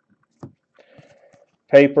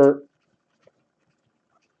 Paper.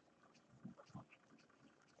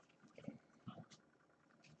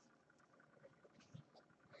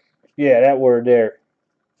 Yeah, that word there.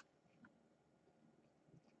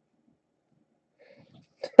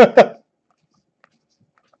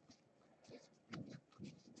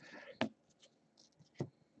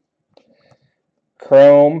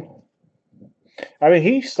 Chrome. I mean,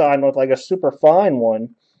 he signed with like a super fine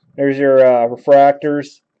one. There's your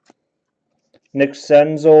refractors. Nick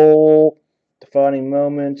Senzel. Defining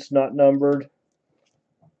moments, not numbered.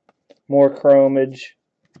 More chromage.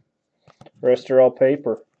 Rest are all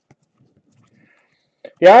paper.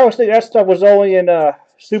 Yeah, I always think that stuff was only in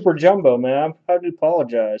Super Jumbo, man. I do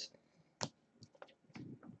apologize.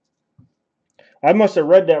 I must have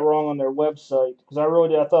read that wrong on their website because I really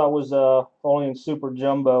did. I thought it was only in Super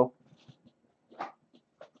Jumbo.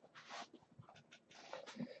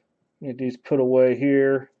 Get these put away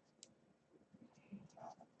here.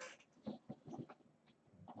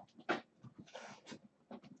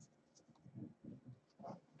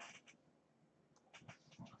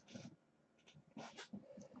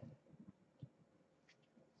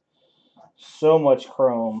 So much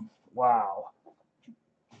chrome. Wow.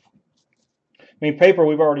 I mean, paper,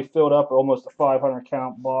 we've already filled up almost a 500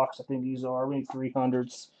 count box. I think these are maybe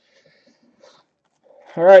 300s.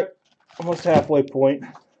 All right, almost halfway point.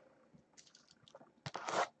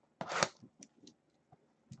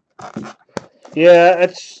 Yeah,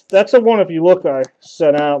 that's a one if you look I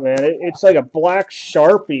sent out, man. It's like a black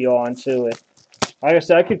Sharpie onto it. Like I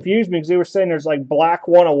said, that confused me because they were saying there's like black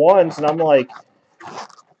 101s, and I'm like,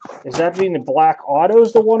 is that being the black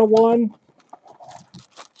autos the 101?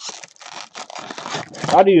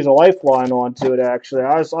 I'd use a lifeline onto it, actually.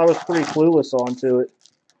 I was pretty clueless onto it.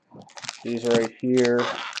 These right here.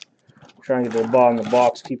 I'm trying to get to the bottom of the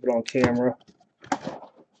box, keep it on camera.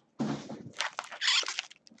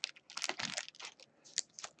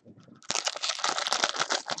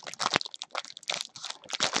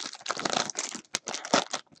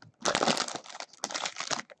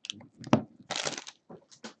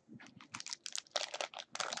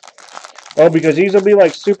 Oh, because these will be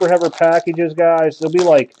like super heavy packages, guys. They'll be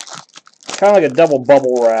like kind of like a double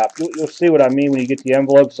bubble wrap. You'll see what I mean when you get the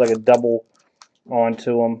envelopes, like a double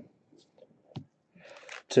onto them.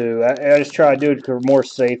 Too. I just try to do it for more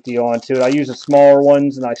safety onto it. I use the smaller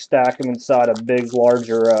ones and I stack them inside a big,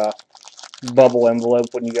 larger bubble envelope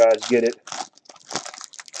when you guys get it.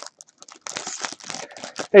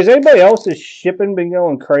 Hey, has anybody else's shipping been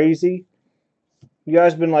going crazy? You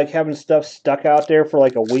guys been like having stuff stuck out there for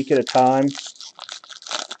like a week at a time?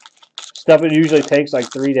 Stuff that usually takes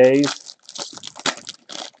like 3 days.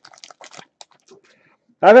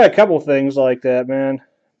 I've had a couple things like that, man.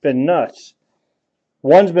 Been nuts.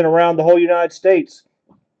 One's been around the whole United States.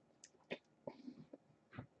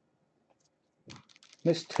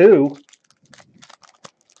 Missed two.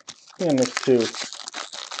 Yeah, missed two.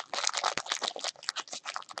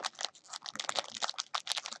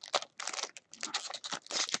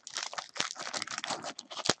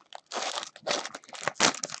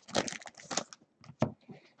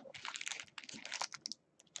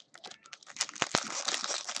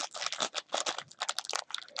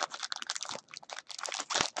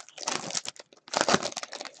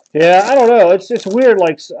 Yeah, I don't know. It's weird.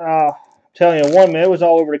 Like, telling you, one man, it was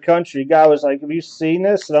all over the country. Guy was like, "Have you seen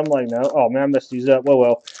this?" And I'm like, "No." Oh man, I messed these up.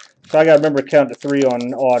 Well. So I got to remember to count to 3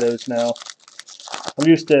 on autos now. I'm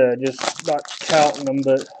used to just not counting them,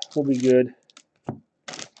 but we'll be good.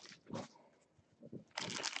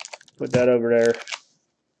 Put that over there.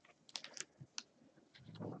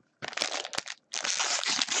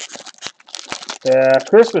 Yeah,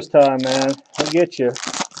 Christmas time, man. I get you.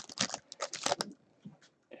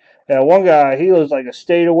 Yeah, one guy, he lives like a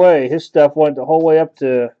state away. His stuff went the whole way up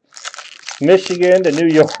to Michigan to New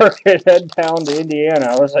York and then down to Indiana.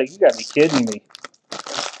 I was like, you got to be kidding me.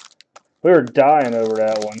 We were dying over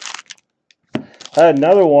that one. I had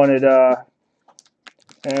another one at,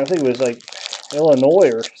 and I think it was like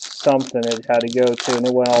Illinois or something it had to go to, and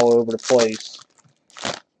it went all over the place.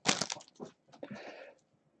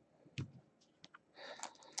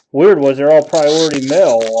 Weird was they're all priority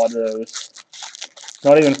mail, a lot of those.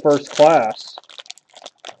 Not even first class.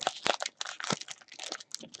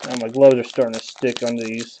 And my gloves are starting to stick on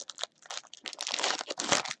these.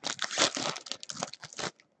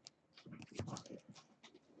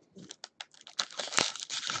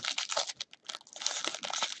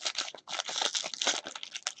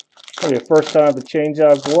 Probably the first time I have to change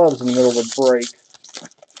out gloves in the middle of a break.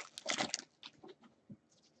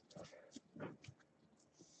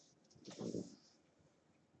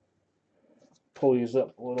 Pull these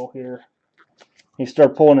up a little here. You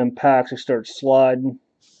start pulling in packs, they start sliding.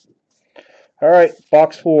 All right,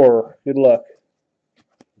 box 4. Good luck.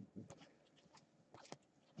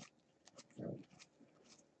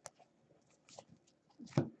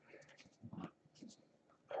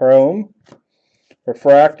 Chrome.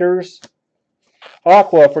 Refractors.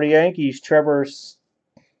 Aqua for the Yankees, Trevor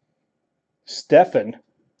Stefan.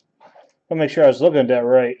 I'll make sure I was looking at that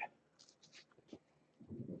right.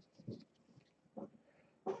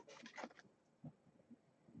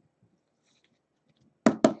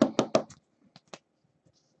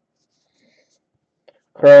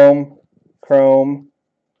 Chrome, chrome,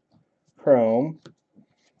 chrome.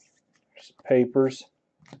 Papers.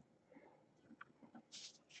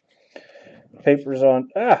 Papers on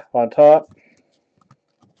top.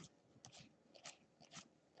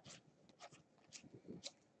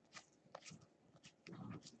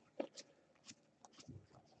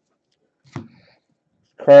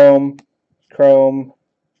 Chrome, chrome,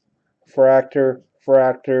 fractor,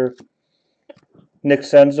 fractor. Nick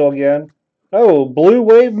Senzel again. Oh, Blue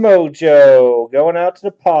Wave Mojo going out to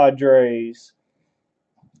the Padres.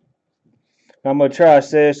 I'm going to try to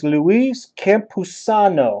say this. Luis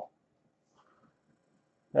Campusano.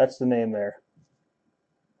 That's the name there.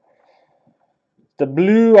 The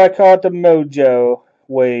blue, I call it the Mojo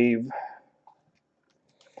Wave.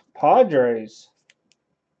 Padres.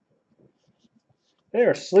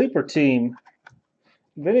 They're a sleeper team.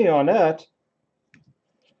 Vinny on that.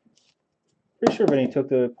 Pretty sure Vinny took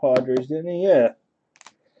the Padres, didn't he? Yeah.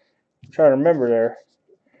 I'm trying to remember there.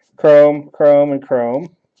 Chrome, chrome, and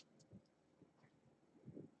chrome.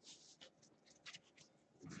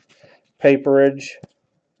 Paperage.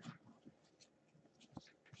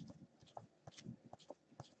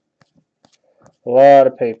 A lot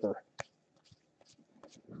of paper.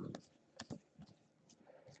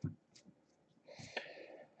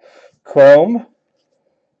 Chrome. Is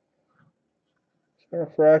that a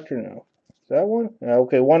refractor? No. Is that one?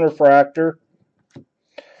 Okay, one refractor.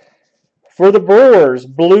 For the Brewers,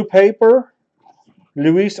 blue paper.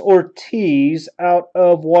 Luis Ortiz out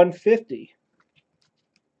of 150.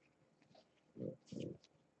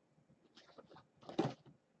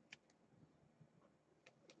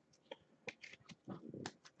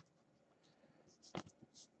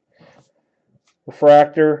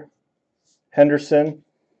 Refractor, Henderson.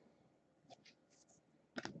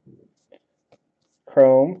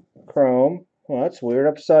 Chrome, chrome. Well, that's weird.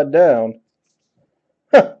 Upside down.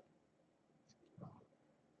 Huh.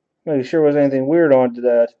 Not sure was anything weird onto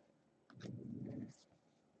that.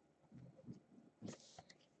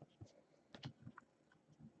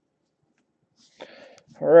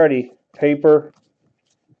 Alrighty, paper.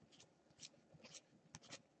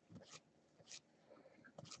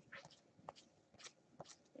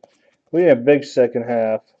 We had a big second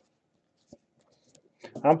half.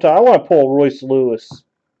 I want to pull Royce Lewis.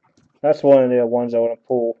 That's one of the ones I want to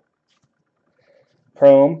pull.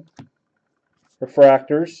 Chrome.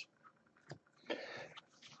 Refractors.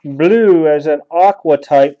 Blue as an aqua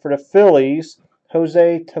type for the Phillies,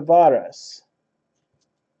 Jose Tavares.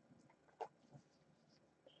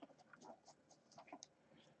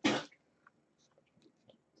 You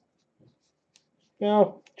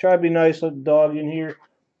know, try to be nice with the dog in here.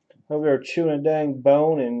 Over there chewing a dang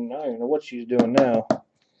bone, and I don't even know what she's doing now.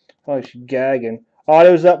 Oh, she's gagging.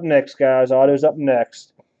 Auto's up next, guys. Auto's up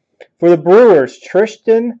next. For the Brewers,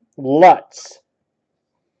 Tristan Lutz.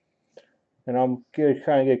 And I'm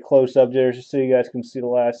trying to get close up there just so you guys can see the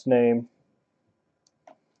last name.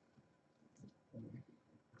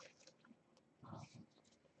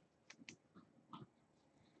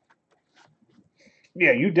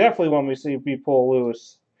 Yeah, you definitely want me to see me pull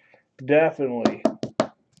Lewis. Definitely.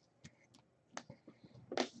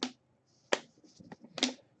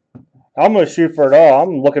 I'm going to shoot for it all.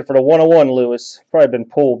 I'm looking for the 101 Lewis. Probably been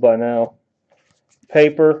pulled by now.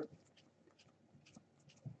 Paper.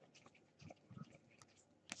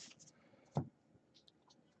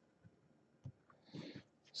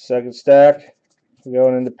 Second stack. We're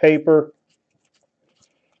going into paper.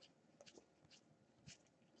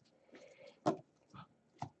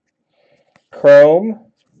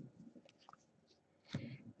 Chrome.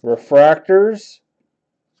 Refractors.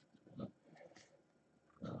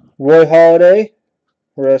 Roy Halladay.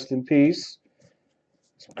 Rest in peace.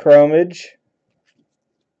 Some chromage.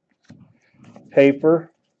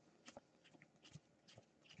 Paper.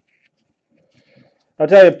 I'll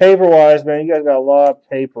tell you, paper-wise, man, you guys got a lot of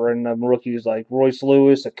paper in them rookies like Royce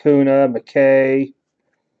Lewis, Acuna, McKay.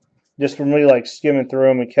 Just from me, like, skimming through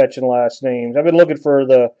them and catching last names. I've been looking for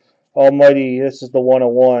the almighty, this is the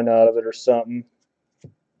 101 out of it or something.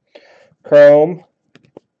 Chrome.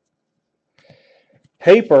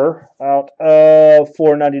 Paper out of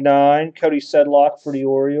 $4.99. Cody Sedlock for the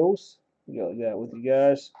Orioles. We got that with you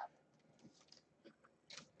guys.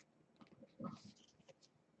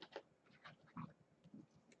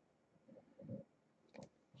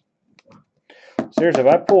 Seriously, if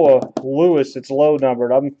I pull a Lewis, it's low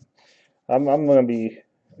numbered. I'm gonna be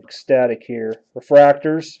ecstatic here.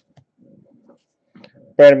 Refractors.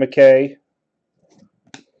 Brandon McKay.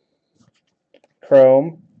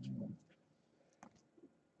 Chrome.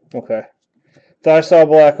 Okay. Thought I saw a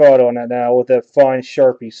black auto on that now with that fine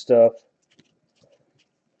Sharpie stuff.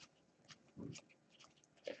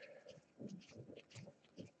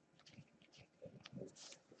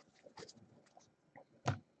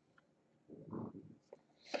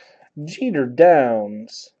 Jeter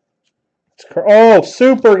Downs. Oh,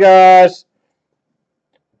 super, guys.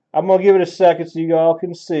 I'm going to give it a second so you all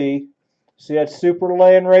can see. See that super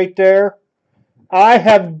laying right there? I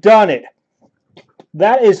have done it.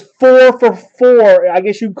 That is 4 for 4. I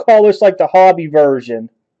guess you'd call this like the hobby version.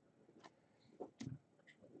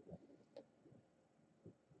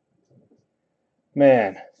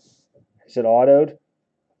 Man. Is it autoed?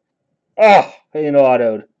 Oh, ain't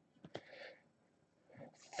autoed.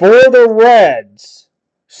 For the Reds,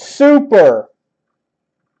 super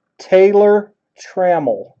Taylor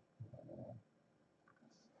Trammell.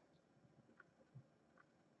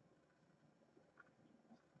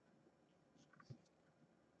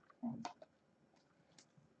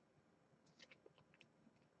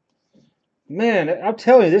 Man, I'm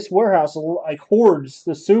telling you, this warehouse like hoards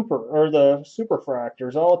the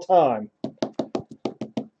superfractors all the time.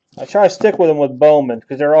 I try to stick with them with Bowman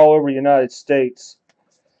because they're all over the United States.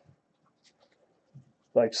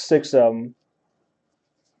 Like 6 of them.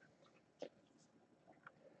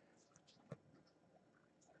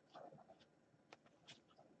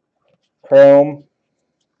 Chrome.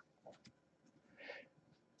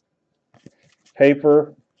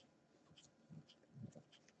 Paper.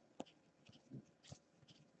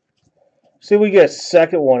 See, we get a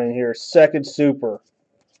second one in here. Second super.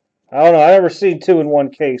 I don't know. I've never seen 2 in one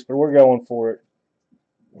case, but we're going for it.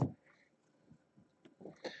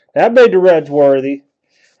 That made the Reds worthy.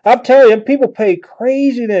 I'm telling you, people pay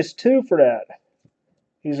craziness, too, for that.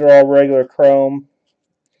 These are all regular Chrome.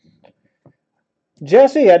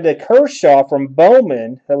 Jesse had the Kershaw from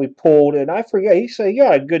Bowman that we pulled, and I forget. He said he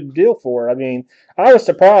got a good deal for it. I mean, I was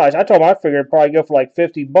surprised. I told him I figured it'd probably go for like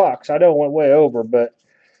 $50. I know it went way over, but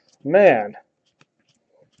man.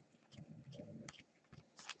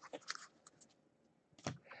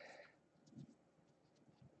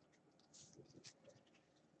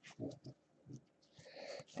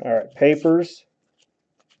 All right, papers.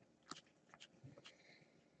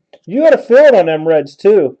 You had a fill on them Reds,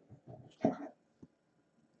 too.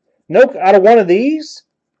 Nope, out of one of these?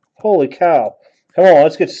 Holy cow. Come on,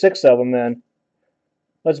 let's get 6 of them then.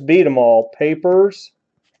 Let's beat them all. Papers.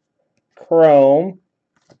 Chrome.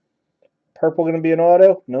 Purple going to be an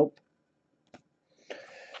auto? Nope.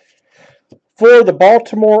 For the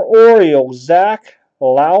Baltimore Orioles, Zach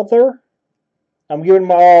Lowther. I'm giving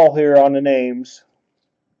my all here on the names.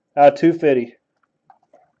 Out of 250.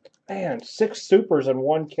 Man, 6 supers in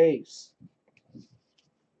one case.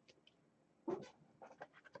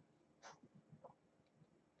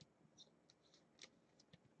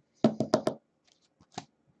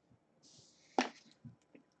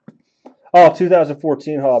 Oh,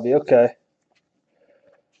 2014 hobby. Okay.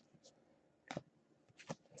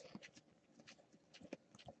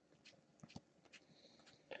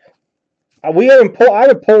 I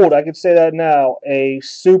haven't pulled, I can say that now, a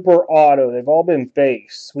super auto. They've all been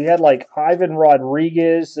base. We had like Ivan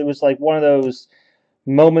Rodriguez. It was like one of those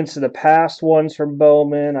moments of the past ones from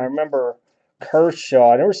Bowman. I remember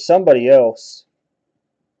Kershaw. There was somebody else.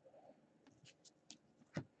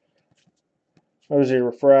 Those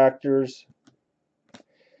are refractors.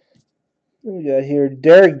 What we got here?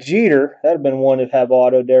 Derek Jeter. That would have been one to have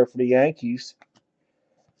auto there for the Yankees.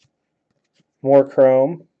 More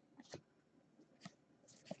Chrome.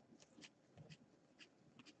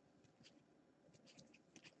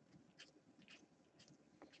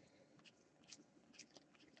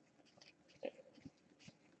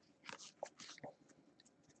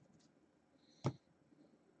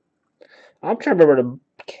 I'm trying to remember the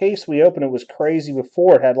case we opened. It was crazy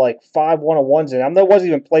before. It had like 5 1-on-1s in it. There wasn't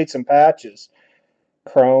even plates and patches.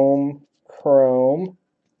 Chrome.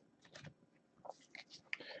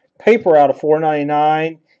 Paper out of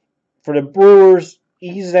 $4.99 for the Brewers.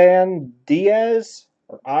 Izan Diaz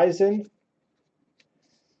or Eisen.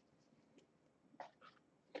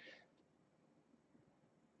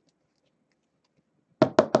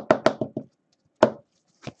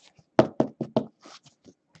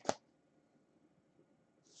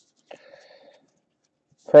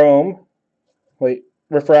 Chrome. Wait,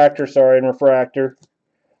 refractor. Sorry, and refractor.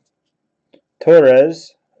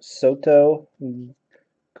 Torres. Soto.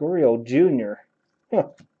 Gurriel Jr. Huh.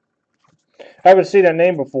 I haven't seen that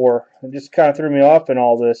name before. It just kind of threw me off in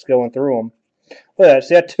all this going through them. Look at that.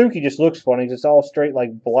 See, that Tukey just looks funny because it's all straight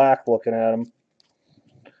like black looking at him.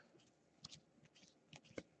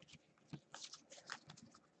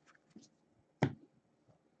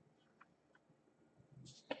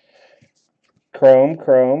 Chrome,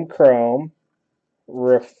 chrome, chrome.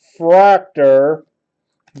 Refractor.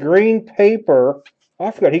 Green paper. Oh,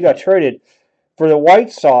 I forgot he got traded for the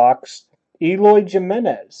White Sox. Eloy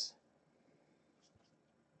Jimenez.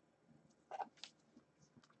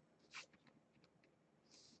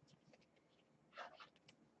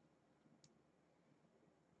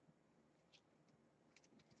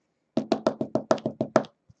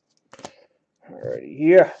 Alrighty,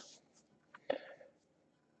 yeah.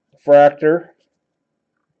 Refractor.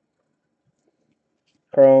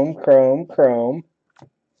 Chrome, chrome, chrome.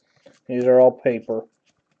 These are all paper.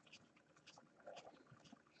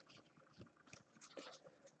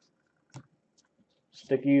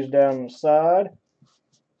 Stickies down the side.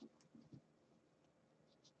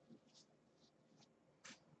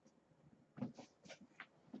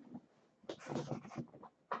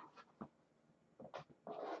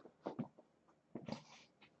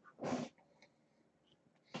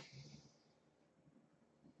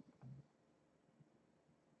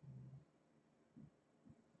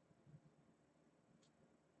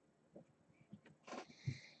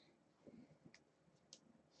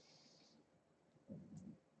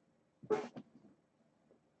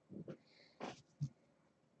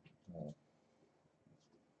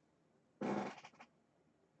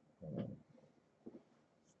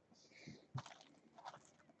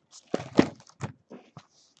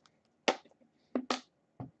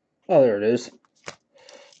 Oh, there it is.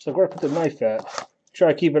 So where I put the knife at?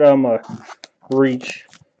 Try to keep it on my reach.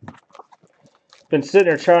 Been sitting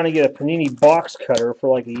there trying to get a panini box cutter for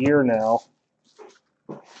like a year now.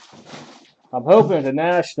 I'm hoping at the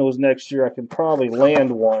Nationals next year I can probably land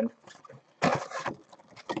one.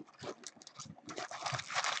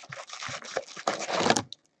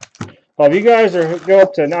 Well, if you guys are go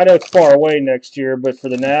up to, I know it's far away next year, but for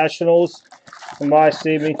the Nationals, somebody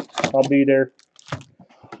see me, I'll be there.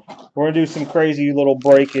 We're going to do some crazy little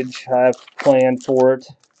breakage I have planned for it.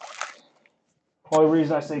 Only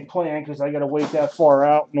reason I say plan because I got to wait that far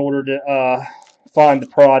out in order to find the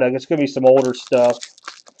product. It's going to be some older stuff.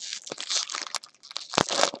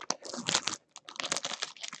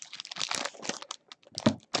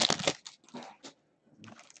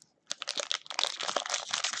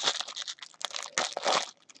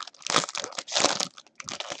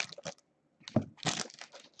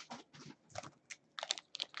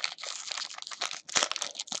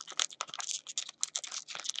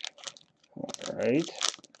 Alright.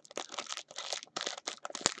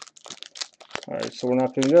 Alright, so we're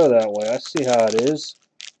not going to go that way. I see how it is.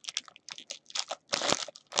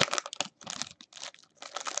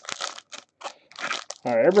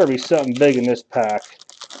 Alright, there better be something big in this pack.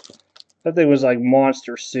 That thing was like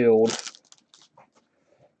monster sealed.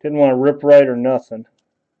 Didn't want to rip right or nothing.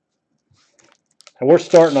 And we're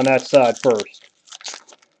starting on that side first.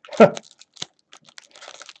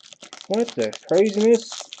 What the craziness?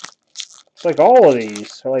 It's like all of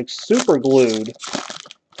these are like super glued.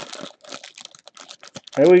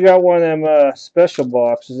 Maybe we got one of them special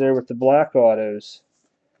boxes there with the black autos.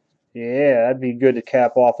 Yeah, that'd be good to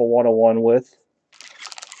cap off a 101 with.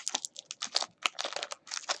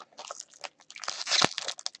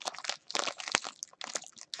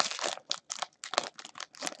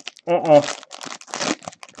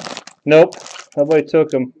 Nope, nobody took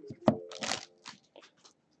them.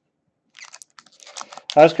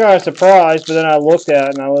 I was kind of surprised, but then I looked at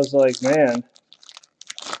it and I was like, man.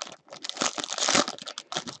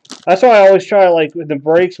 That's why I always try to, like, with the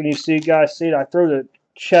breaks, when you see guys see it, I throw the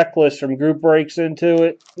checklist from group breaks into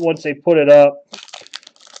it once they put it up.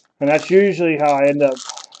 And that's usually how I end up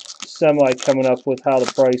semi coming up with how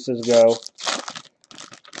the prices go.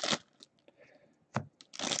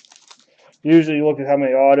 Usually you look at how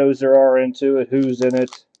many autos there are into it, who's in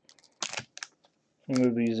it.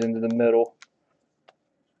 Move these into the middle.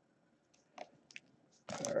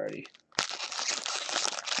 Alrighty.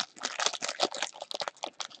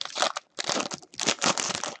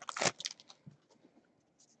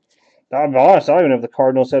 I'm honest, I don't even know if the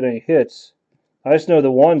Cardinals had any hits. I just know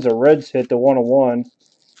the ones the Reds hit the 101.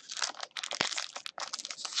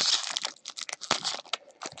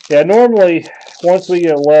 Yeah, normally once we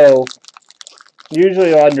get low,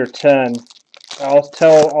 usually under 10, I'll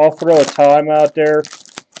throw a time out there.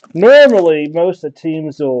 Normally most of the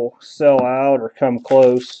teams will sell out or come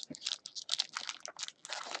close.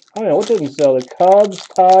 I don't know what didn't sell. The Cubs,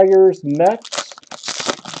 Tigers, Mets.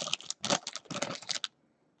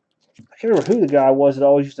 I can't remember who the guy was that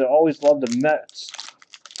always used to love the Mets.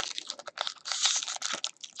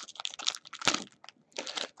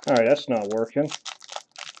 All right, that's not working.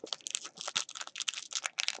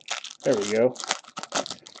 There we go.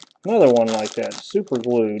 Another one like that, super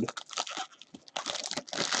glued.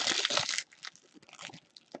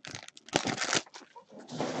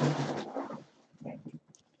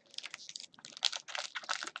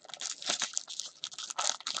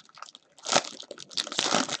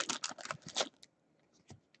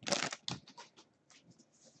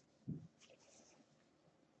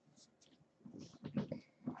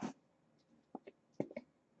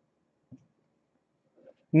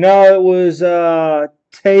 No, it was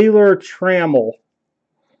Taylor Trammell.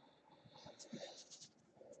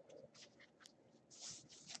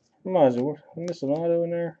 Come on, is there missing an auto in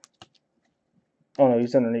there? Oh no,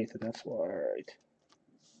 he's underneath it. That's why. All right.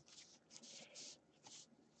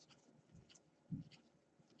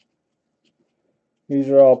 These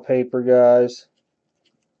are all paper, guys.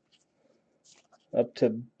 Up to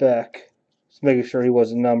Beck. Just making sure he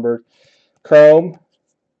wasn't numbered. Chrome.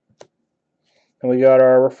 And we got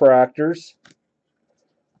our refractors.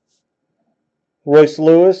 Royce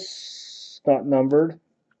Lewis, not numbered.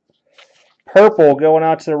 Purple going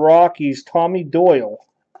out to the Rockies, Tommy Doyle.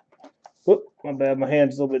 Whoop, my bad, my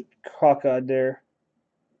hand's a little bit cockeyed there.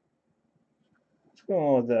 What's going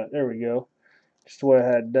on with that? There we go. Just the way I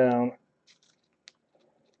had it down.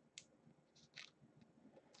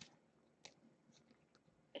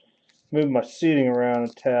 Moved my seating around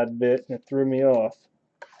a tad bit and it threw me off.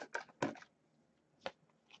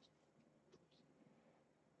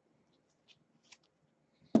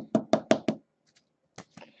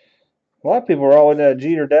 A lot of people are all in that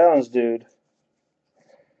Jeter Downs dude.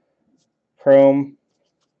 Chrome.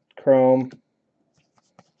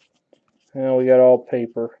 Now we got all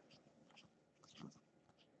paper.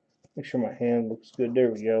 Make sure my hand looks good.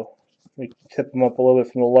 There we go. Let me tip them up a little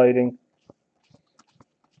bit from the lighting.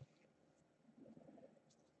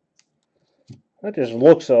 That just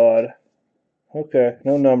looks odd. Okay,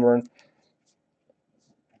 no numbering.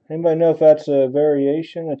 Anybody know if that's a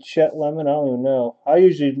variation, a Chet Lemon? I don't even know. I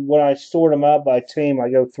usually, when I sort them out by team, I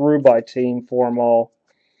go through by team for them all.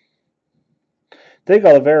 I think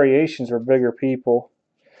all the variations are bigger people.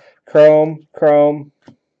 Chrome.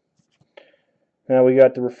 Now we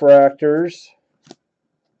got the refractors.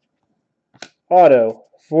 Auto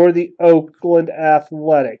for the Oakland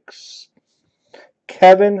Athletics.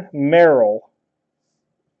 Kevin Merrill.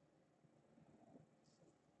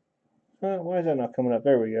 Why is that not coming up?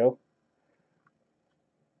 There we go.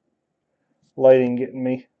 Lighting getting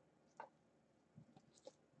me.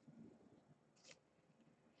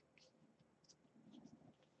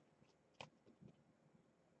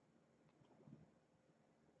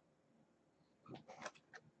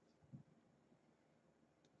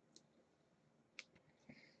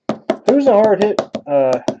 Who's a hard hit,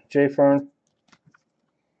 Jay Fern?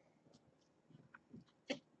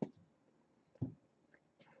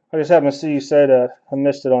 I just happened to see you said I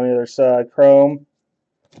missed it on the other side. Chrome.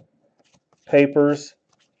 Papers.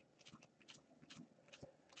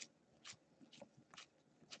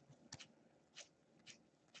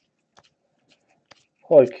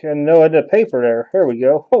 Holy cow, no, I did paper there. There we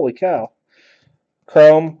go. Holy cow.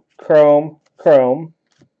 Chrome.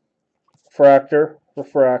 Refractor.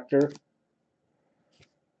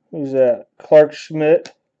 Who's that? Clark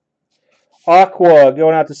Schmidt. Aqua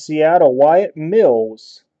going out to Seattle. Wyatt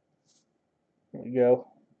Mills. There we go.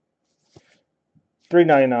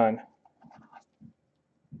 $3.99.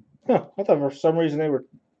 Huh, I thought for some reason they were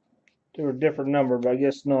a different number, but I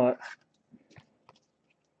guess not.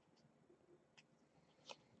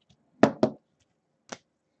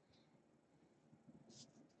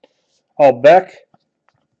 Oh, Beck.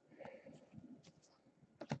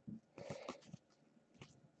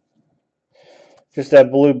 Just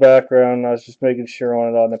that blue background. I was just making sure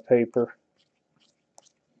on it on the paper.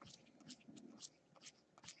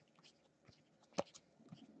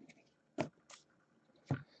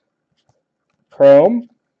 Chrome.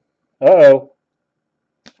 Uh-oh.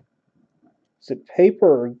 Is it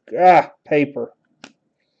paper? Paper.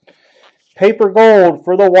 Paper gold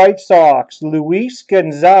for the White Sox. Luis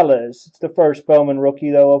Gonzalez. It's the first Bowman rookie,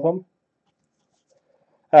 though, of them.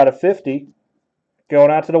 Out of 50. Going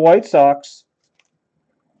out to the White Sox.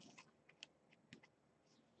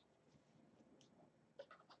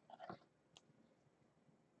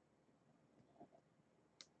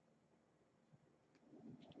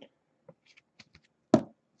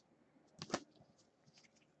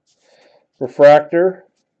 Refractor.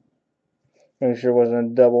 Make sure it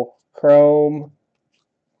wasn't a double. Chrome.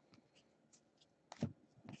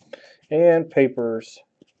 And papers.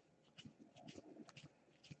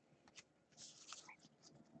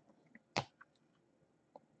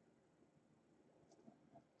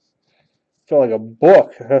 Feel like a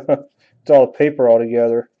book. It's all the paper all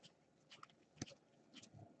together.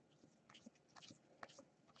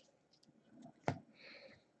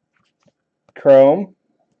 Chrome.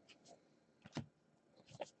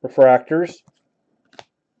 Refractors.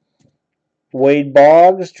 Wade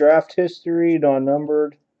Boggs, draft history,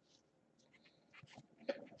 non-numbered.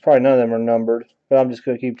 Probably none of them are numbered, but I'm just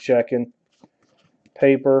going to keep checking.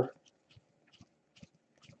 Paper.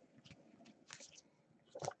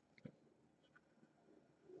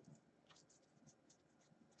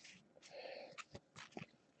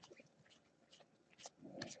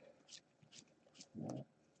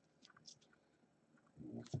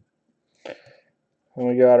 And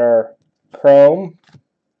we got our chrome,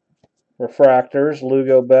 refractors,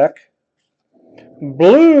 Lugo Beck.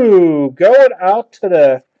 Blue, going out to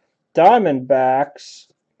the Diamondbacks.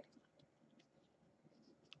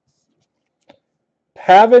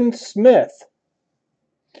 Pavin Smith.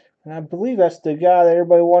 And I believe that's the guy that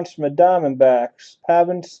everybody wants from the Diamondbacks.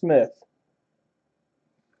 Pavin Smith.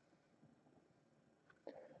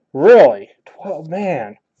 Really? 12,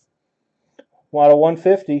 man. Out of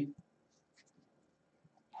 150.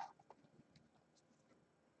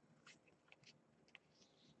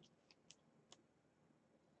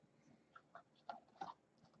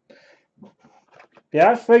 Yeah,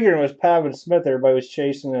 I was figuring it was Pavin Smith everybody was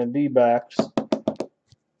chasing the D-backs.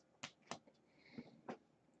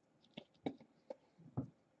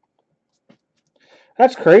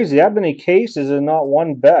 That's crazy. That many cases and not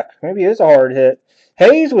one Beck. Maybe it is a hard hit.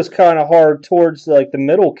 Hayes was kind of hard towards like the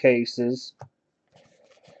middle cases.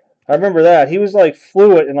 I remember that. He was like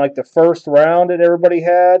fluid in like the first round that everybody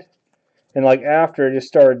had. And like after it just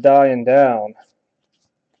started dying down.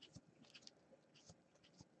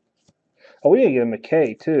 Oh, we didn't get a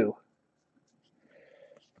McKay too.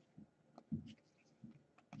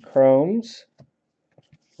 Chromes.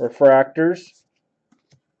 Refractors.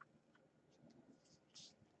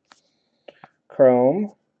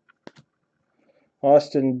 Chrome.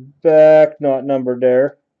 Austin Beck, not numbered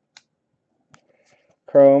there.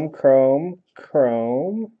 Chrome.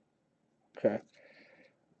 Okay.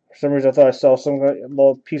 For some reason I thought I saw some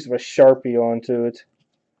little piece of a Sharpie onto it.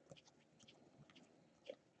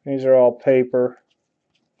 These are all paper.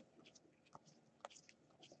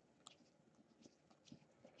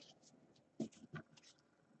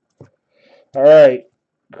 All right.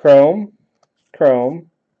 Chrome. All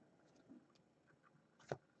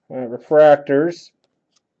right, refractors.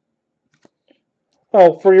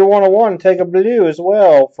 Oh, for your 101, take a blue as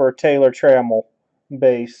well for Taylor Trammell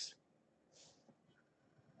base.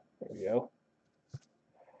 There we go.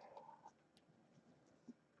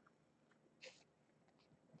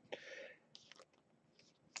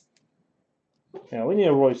 Yeah, we need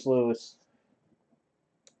a Royce Lewis.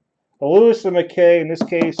 A Lewis and McKay in this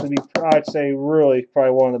case would be, I'd say, really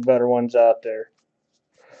probably one of the better ones out there.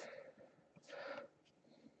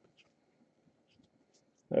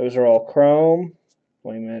 Those are all chrome.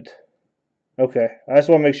 Wait a minute. Okay, I just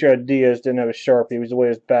want to make sure Diaz didn't have a Sharpie. It was the way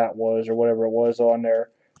his bat was or whatever it was on there.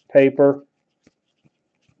 Paper.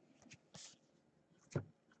 All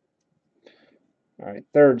right,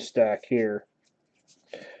 third stack here.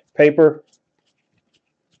 Paper.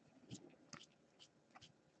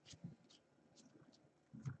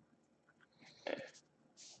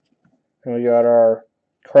 And we got our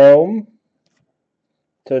chrome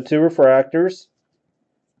to 2 refractors.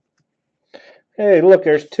 Hey, look,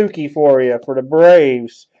 there's Tukey for you for the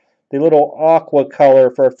Braves. The little aqua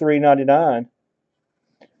color for $3.99.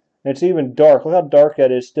 It's even dark. Look how dark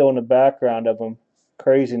that is still in the background of them.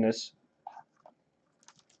 Craziness.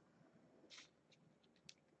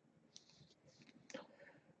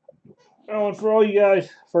 Oh, and for all you guys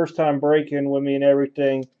first time breaking with me and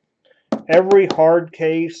everything, every hard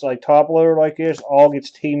case, like top loader like this, all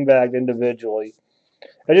gets team bagged individually.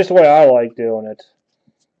 That's just the way I like doing it.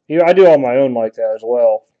 You know, I do all my own like that as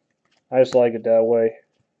well. I just like it that way.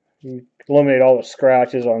 You eliminate all the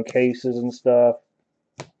scratches on cases and stuff.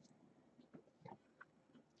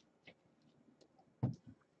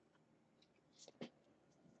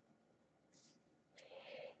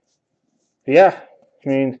 Yeah, I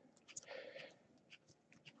mean,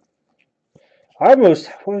 I almost,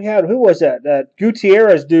 we had, who was that? That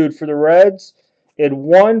Gutierrez dude for the Reds. In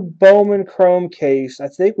one Bowman Chrome case, I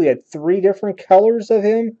think we had 3 different colors of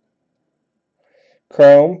him.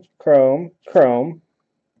 Chrome. Oh,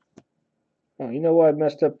 you know what? I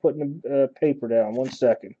messed up putting the paper down. 1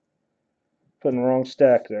 second. Putting the wrong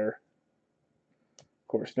stack there.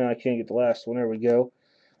 course, now I can't get the last one. There we go.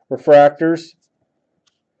 Refractors.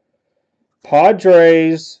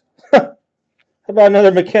 Padres. How about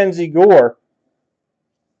another Mackenzie Gore?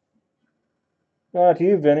 Not to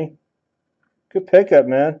you, Vinny. Good pickup,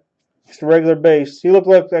 man. Just a regular base. He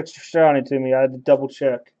looked extra shiny to me. I had to double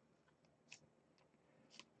check.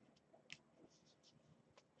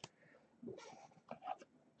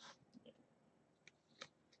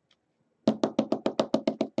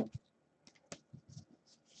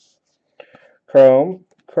 Chrome,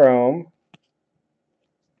 Chrome,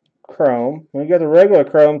 Chrome. We got the regular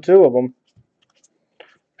Chrome, 2 of them. I'm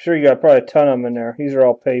sure you got probably a ton of them in there. These are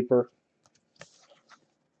all paper.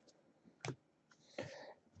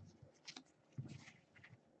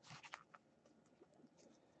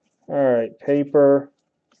 Alright, paper.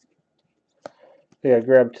 Yeah, I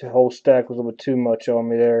grabbed a whole stack. Was a little bit too much on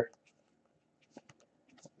me there.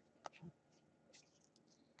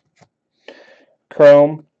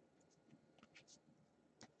 Chrome.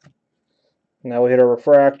 Now we hit our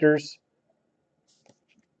refractors.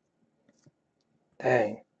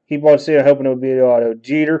 Dang. Keep on seeing, hoping it would be the auto.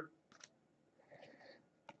 Jeter.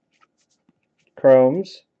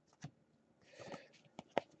 Chromes.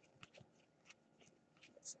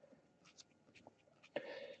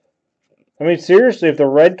 I mean, seriously, if the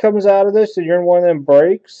red comes out of this and you're in one of them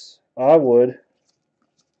breaks, I would.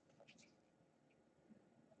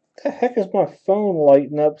 What the heck is my phone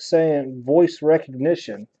lighting up saying voice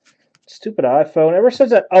recognition? Stupid iPhone. Ever since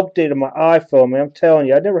that update of my iPhone, man, I'm telling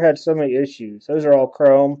you, I never had so many issues. Those are all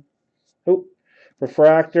chrome. Oop.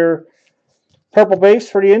 Refractor. Purple base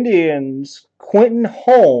for the Indians. Quentin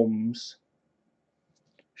Holmes.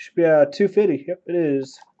 Should be a 250. Yep, it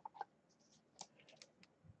is.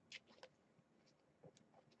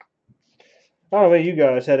 I don't know if you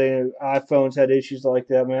guys had any iPhones had issues like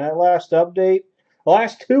that, man. That last update, the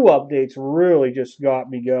last 2 updates really just got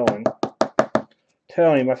me going. I'm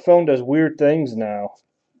telling you, my phone does weird things now.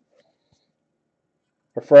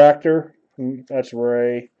 Refractor, that's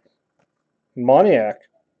Ray. Moniac,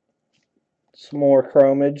 some more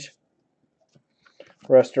chromage.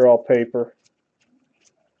 Rest are all paper.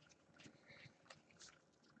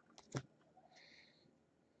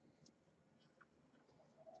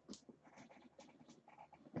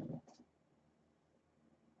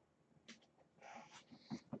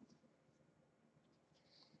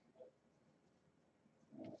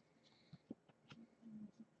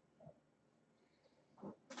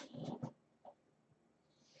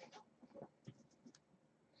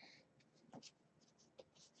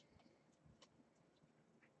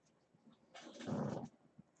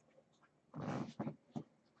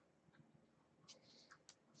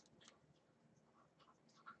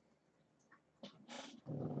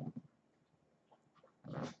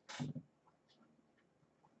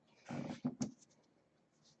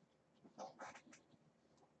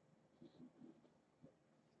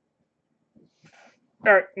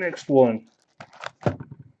 All right, next one.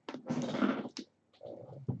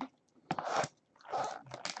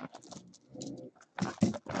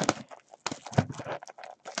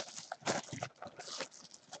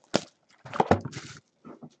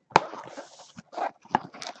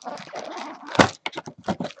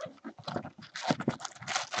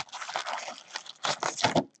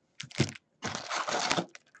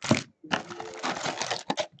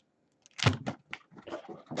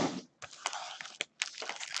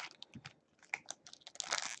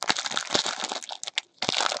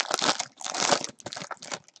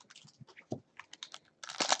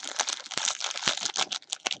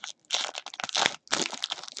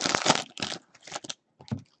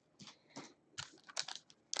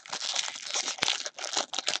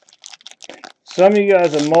 Some of you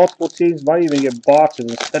guys in multiple teams might even get boxes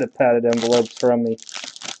instead of padded envelopes from me.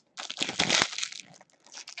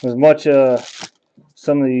 As much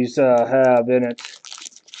some of these have in it,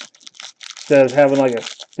 instead of having like a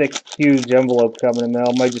thick, huge envelope coming in the mail,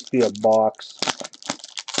 it might just be a box.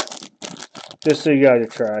 Just so you guys are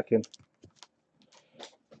tracking.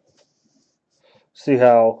 See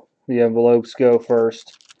how the envelopes go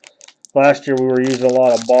first. Last year we were using a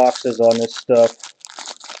lot of boxes on this stuff.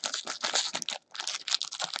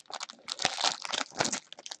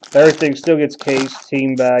 Everything still gets cased,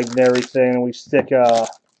 team bagged, and everything. And we stick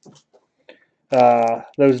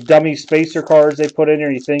those dummy spacer cards they put in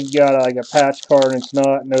there. You think you got like a patch card, and it's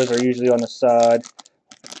not. And those are usually on the side.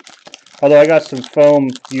 Although I got some foam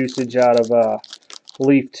usage out of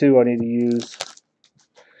Leaf 2 I need to use.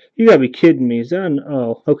 You gotta be kidding me. Is that an,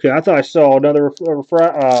 oh, okay. I thought I saw another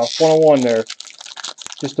 101 there.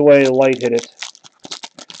 Just the way the light hit it.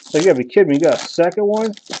 So you gotta be kidding me. You got a second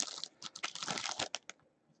one?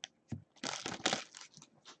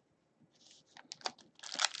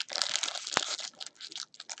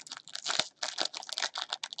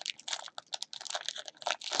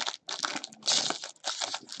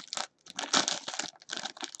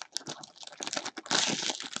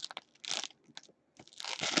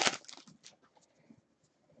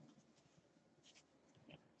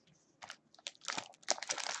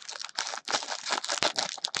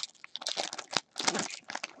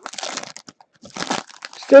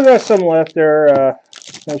 Still got some left there.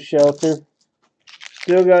 No shelter.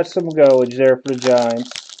 Still got some goage there for the Giants.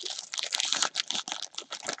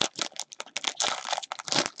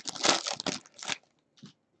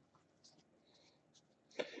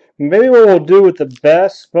 Maybe what we'll do with the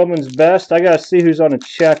best, Bowman's best, I got to see who's on the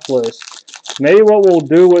checklist. Maybe what we'll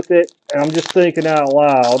do with it, and I'm just thinking out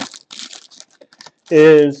loud,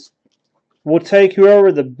 is we'll take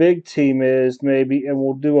whoever the big team is, maybe, and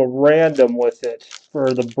we'll do a random with it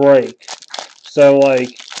for the break. So,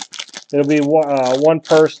 like, it'll be one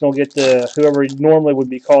person will get the, whoever normally would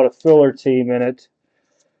be called a filler team in it.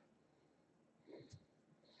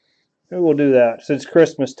 Maybe we'll do that since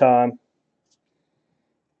Christmas time.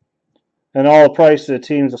 And all the prices of the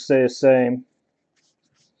teams will stay the same.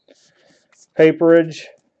 Paperage.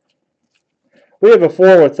 We had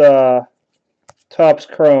before with Topps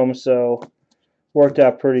Chrome, so worked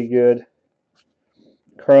out pretty good.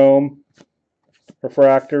 Chrome.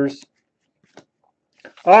 Refractors.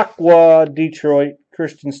 Aqua Detroit.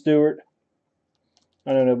 Christian Stewart.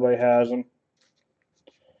 I know nobody has them.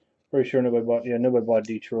 Pretty sure nobody bought. Yeah, nobody bought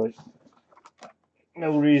Detroit.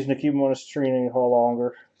 No reason to keep them on a screen any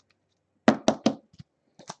longer.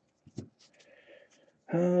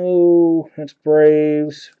 Oh, that's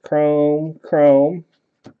Braves. Chrome.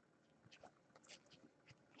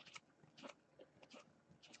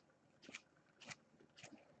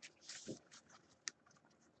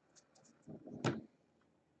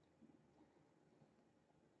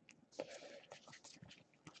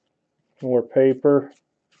 More paper.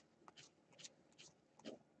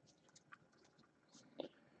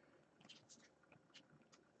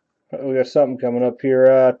 We got something coming up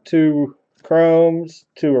here. 2 chromes,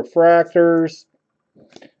 2 refractors.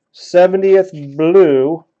 70th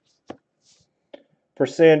blue for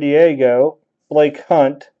San Diego. Blake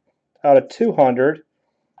Hunt out of 200.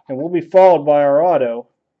 And we'll be followed by our auto.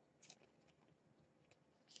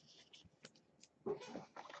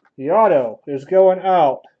 The auto is going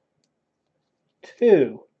out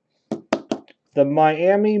to the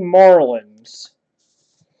Miami Marlins.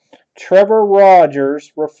 Trevor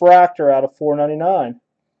Rogers, refractor out of 499.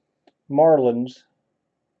 Marlins.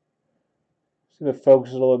 See if it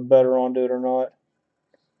focuses a little bit better onto it or not.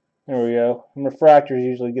 There we go. And refractors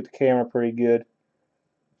usually get the camera pretty good.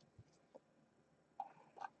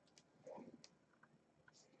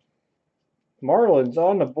 Marlins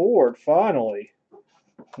on the board, finally.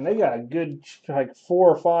 And they got a good, like,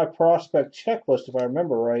 4 or 5 prospect checklist, if I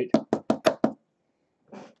remember right.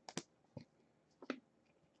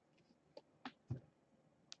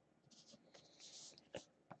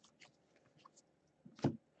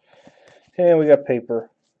 And we got paper.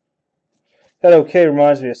 That okay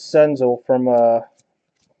reminds me of Senzel from, it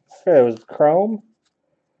was Chrome?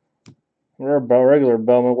 Regular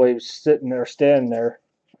Bowman, way he was sitting there, standing there.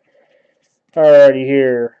 Alrighty,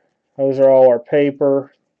 here. Those are all our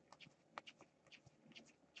paper.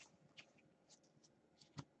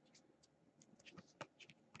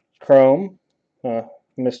 Chrome.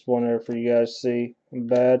 Missed one there for you guys to see.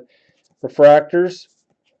 Bad. Refractors.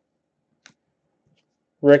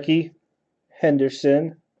 Ricky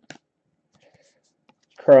Henderson.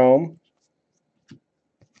 Chrome.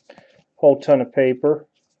 Whole ton of paper.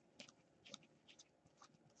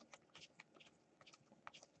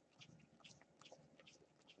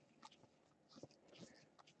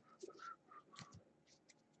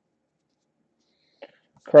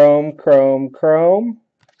 Chrome.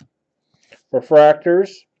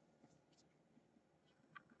 Refractors.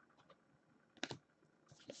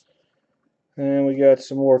 And we got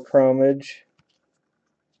some more chromage.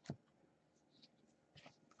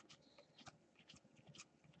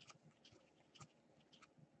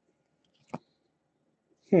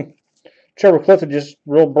 Trevor Clifton just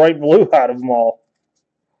real bright blue out of them all.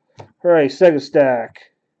 Alright, second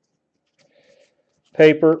stack.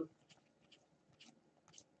 Paper.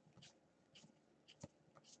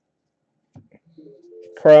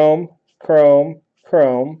 Chrome.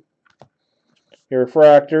 Your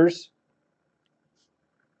refractors.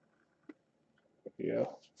 There you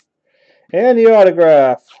go. And the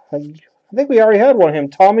autograph. I think we already had one of him.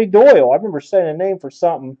 Tommy Doyle. I remember saying a name for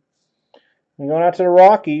something. I'm going out to the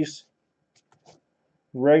Rockies.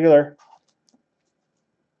 Regular.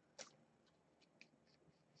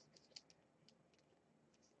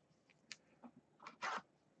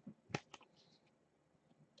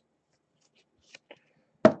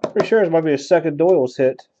 Pretty sure it might be a second Doyle's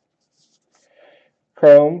hit.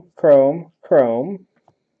 Chrome.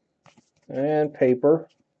 And paper.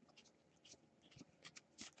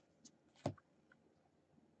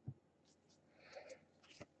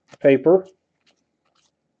 Paper.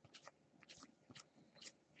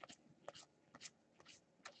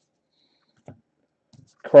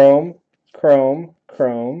 Chrome, chrome,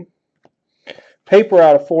 chrome. Paper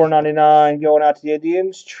out of $4.99 going out to the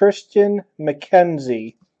Indians. Tristan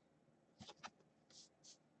McKenzie.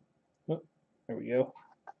 Oh, there we go.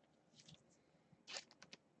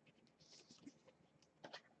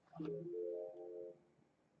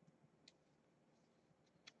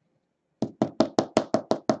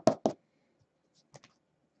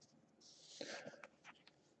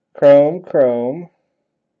 Chrome, chrome.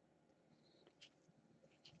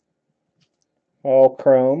 All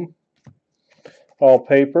chrome. All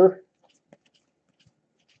paper.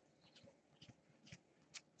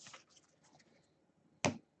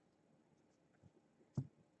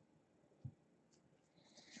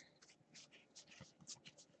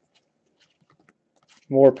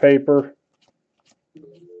 More paper.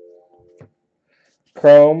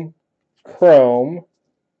 Chrome, chrome.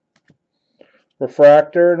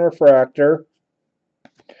 Refractor and refractor.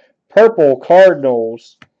 Purple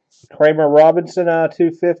Cardinals. Kramer Robinson out of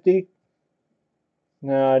 250.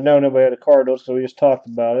 Now, I know nobody had a Cardinals, so we just talked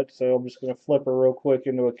about it. So I'm just going to flip her real quick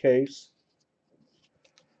into a case.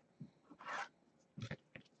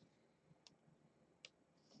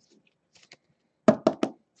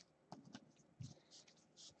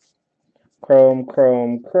 Chrome,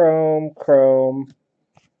 chrome, chrome, chrome.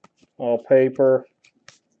 All paper.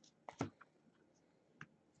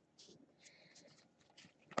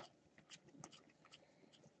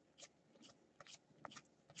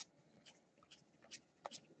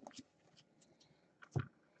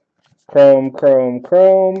 Chrome, chrome,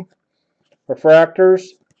 chrome. Refractors.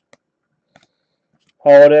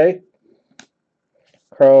 Holiday.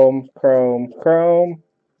 Chrome, chrome, chrome.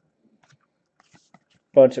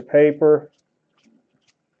 Bunch of paper.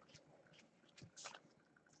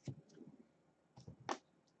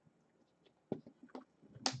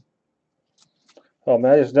 Oh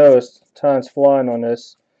man, I just noticed time's flying on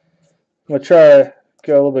this. I'm going to try to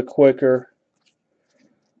go a little bit quicker.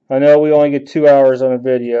 I know we only get 2 hours on a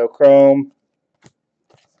video. Chrome.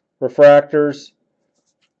 Refractors.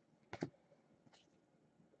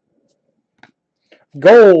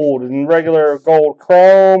 Gold and regular gold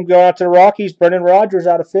chrome. Going out to the Rockies. Brendan Rodgers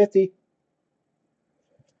out of 50.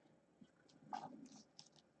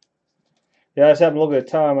 Yeah, I just haven't looked at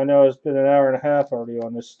the time. I know it's been an hour and a half already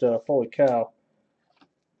on this stuff. Holy cow.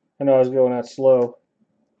 I know I was going that slow.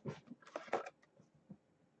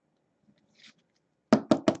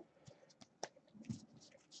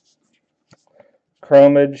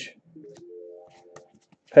 Chromage.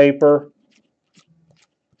 Paper.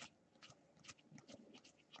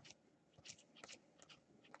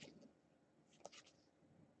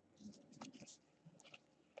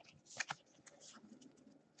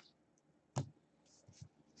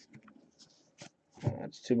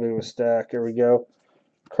 That's too big of a stack. There we go.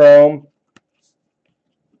 Chrome.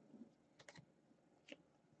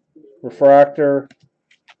 Refractor.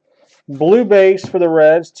 Blue base for the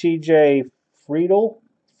Reds. TJ Friedel.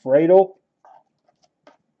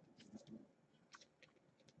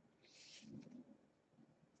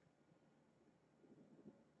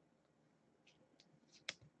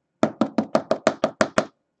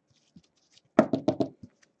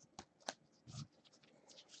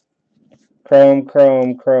 Chrome,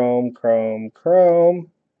 chrome, chrome, chrome,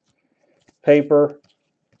 chrome. Paper.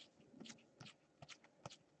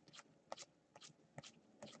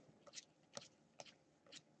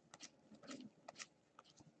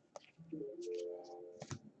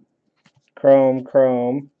 Chrome,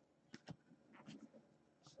 chrome.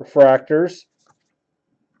 Refractors.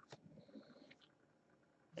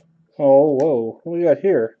 Oh, whoa. What do we got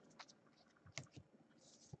here?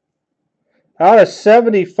 Out of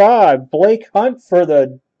 75, Blake Hunt for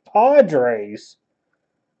the Padres.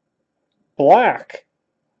 Black.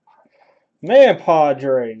 Man,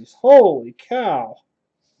 Padres. Holy cow.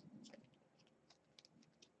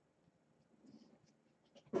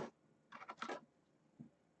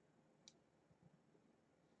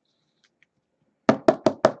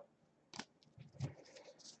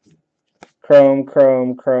 Chrome,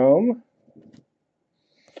 chrome, chrome.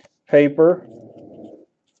 Paper.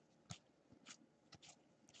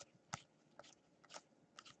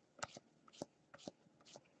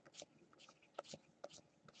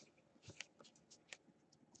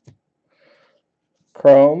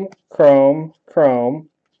 Chrome, chrome, chrome.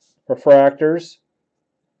 Refractors.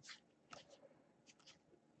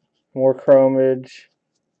 More chromage.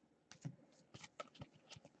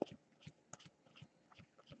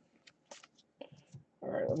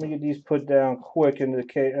 Alright, let me get these put down quick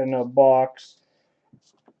in a box.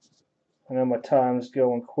 I know my time's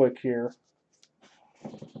going quick here.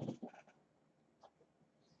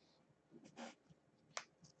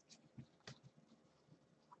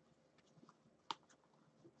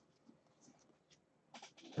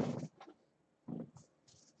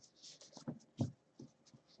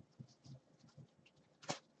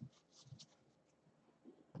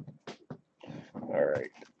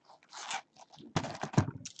 Alright.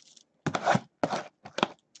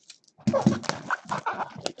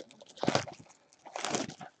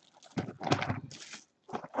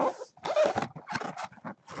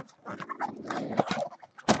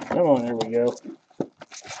 Come on, there we go.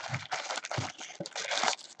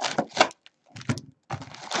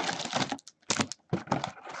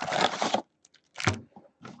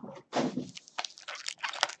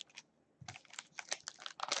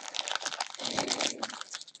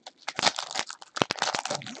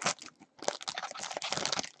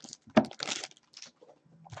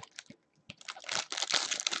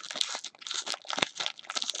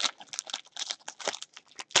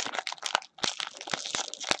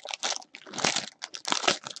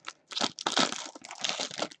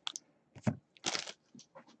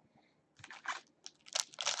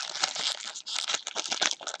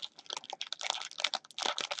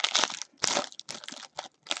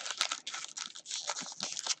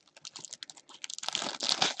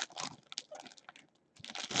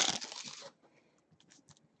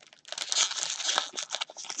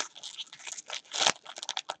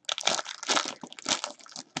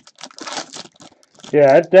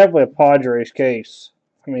 Yeah, it's definitely a Padres case.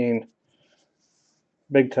 I mean,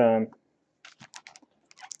 big time.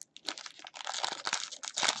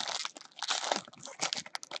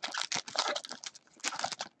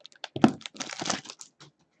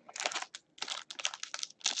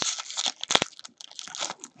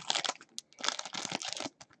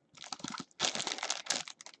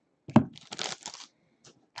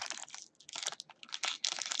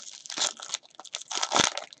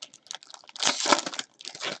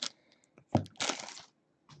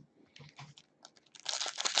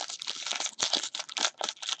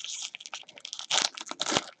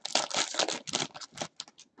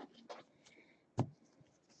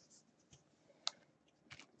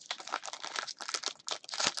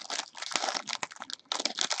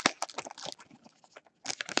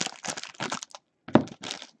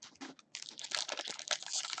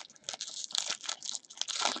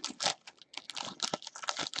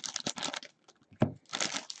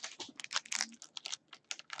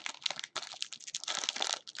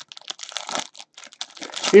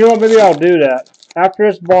 You know what? Maybe I'll do that. After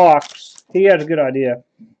this box, he has a good idea.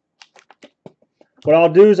 What I'll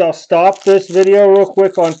do is I'll stop this video real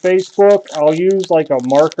quick on Facebook. I'll use like a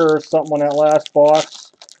marker or something on that last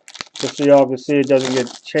box, just so y'all can see it doesn't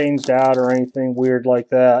get changed out or anything weird like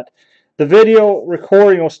that. The video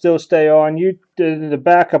recording will still stay on. The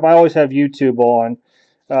backup, I always have YouTube on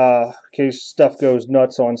in case stuff goes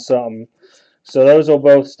nuts on something. So those will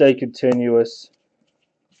both stay continuous.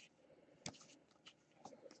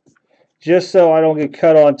 Just so I don't get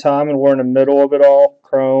cut on time and we're in the middle of it all.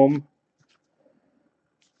 Chrome.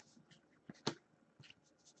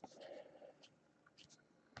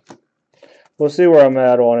 We'll see where I'm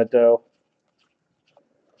at on it though.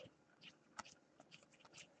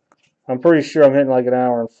 I'm pretty sure I'm hitting like an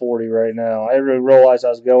hour and 40 right now. I didn't really realize I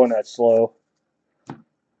was going that slow.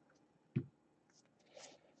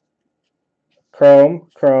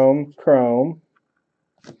 Chrome, chrome, chrome.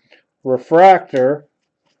 Refractor.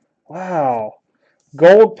 Wow.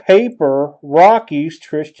 Gold paper, Rockies,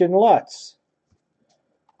 Tristan Lutz.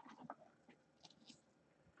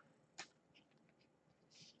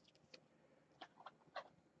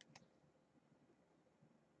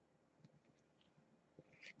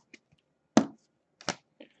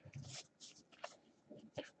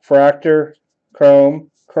 Fractor,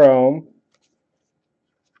 chrome, chrome.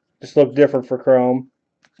 Just look different for chrome.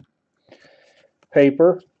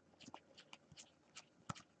 Paper.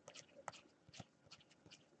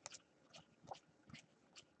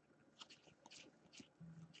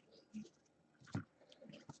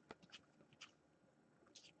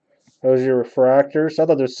 Those are your refractors. I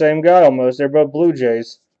thought they're the same guy almost. They're both Blue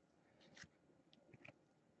Jays.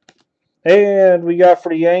 And we got for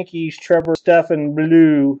the Yankees, Trevor Stephan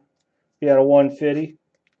Blue. He had a 150.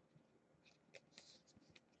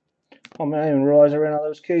 Oh man, I didn't even realize I ran out of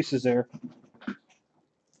those cases there.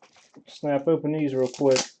 Snap open these real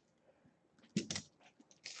quick.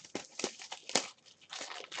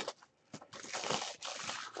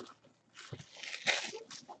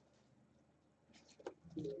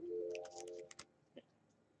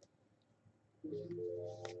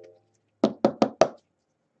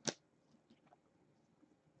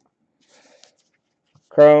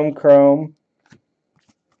 Chrome, chrome.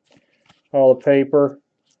 All the paper.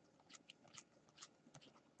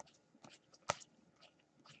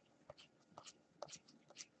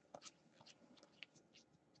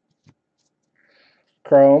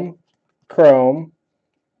 Chrome, chrome.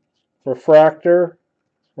 Refractor,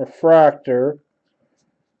 refractor.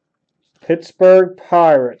 Pittsburgh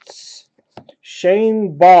Pirates.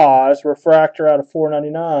 Shane Baz, refractor out of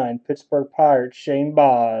 499. Pittsburgh Pirates, Shane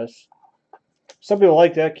Baz. Some people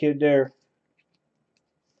like that kid there.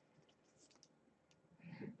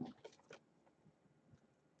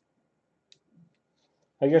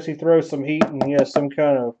 I guess he throws some heat and he has some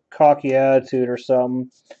kind of cocky attitude or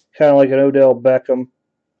something. Kind of like an Odell Beckham.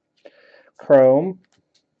 Chrome.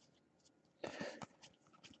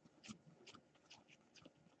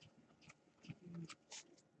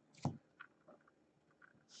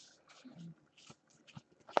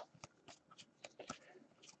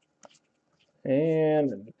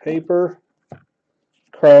 And the paper.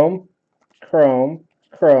 Chrome. Chrome.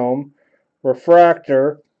 Chrome.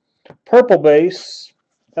 Refractor. Purple base.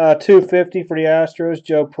 250 for the Astros.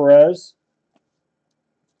 Joe Perez.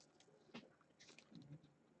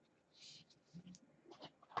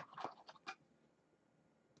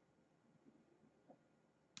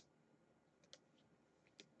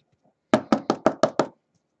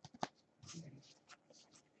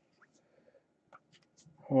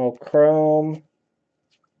 Oh, chrome.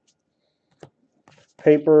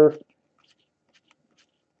 Paper.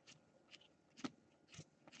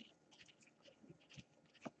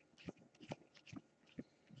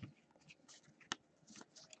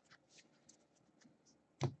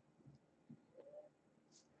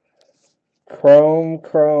 Chrome,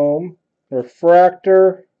 chrome,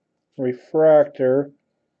 refractor, refractor,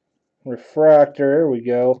 refractor. There we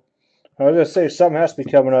go. I was going to say something has to be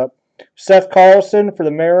coming up. Seth Carlson for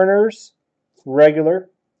the Mariners,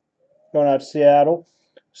 regular, going out to Seattle.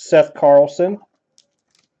 Seth Carlson.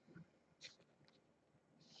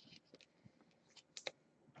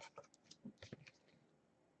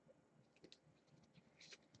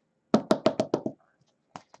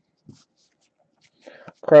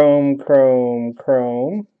 Chrome, chrome,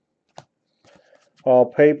 chrome. All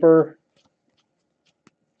paper.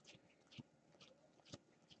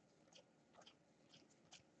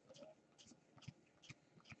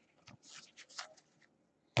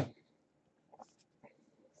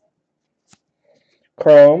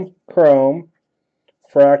 Chrome, chrome,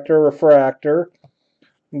 refractor, refractor.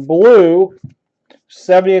 Blue,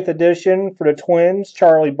 70th edition for the Twins,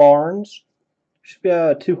 Charlie Barnes. Should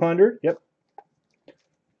be 200. Yep.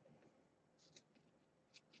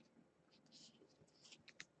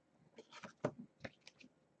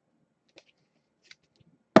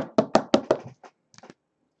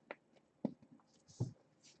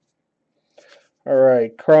 All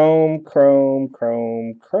right, chrome, chrome,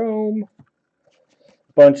 chrome, chrome.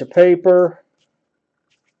 Bunch of paper.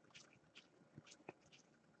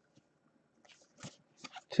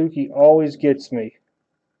 Tukey always gets me.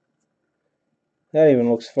 That even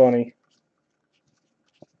looks funny.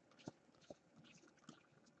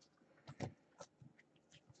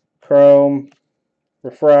 Chrome,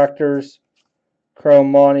 refractors,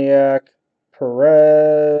 chrome Moniac,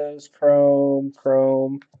 Perez, chrome,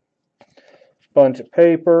 chrome. Bunch of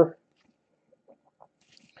paper.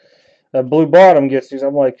 A blue bottom gets these.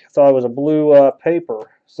 I'm like, I thought it was a blue paper.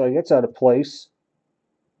 It's like, it's out of place.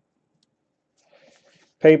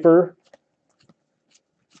 Paper.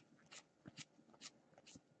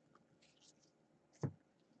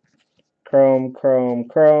 Chrome, chrome,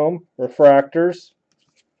 chrome. Refractors.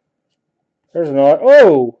 There's an odd.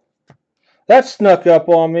 Oh! That snuck up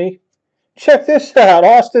on me. Check this out.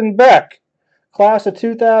 Austin Beck. Class of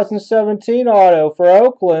 2017 auto for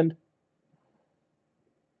Oakland.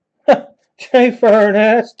 Jay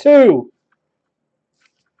Fernandez, 2.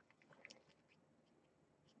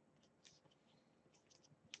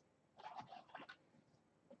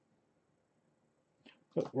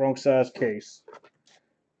 Wrong size case.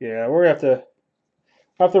 Yeah, we're gonna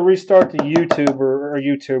have to restart the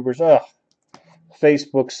YouTubers. Ugh,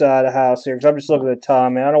 Facebook side of the house here because I'm just looking at the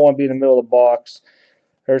time, man. I don't want to be in the middle of the box.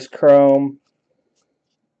 There's chrome,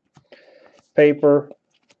 paper.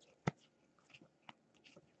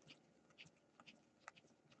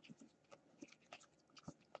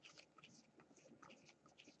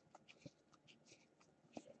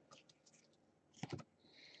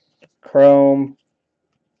 Chrome.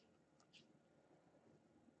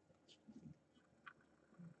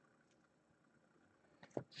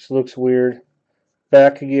 This looks weird.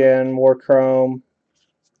 Back again, more chrome.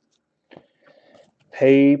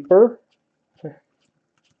 Paper.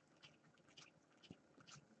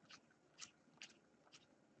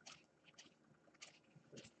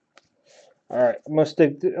 Alright, I'm going to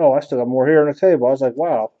stick. Oh, I still got more here on the table. I was like,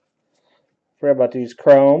 wow. Forgot about these.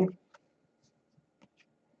 Chrome.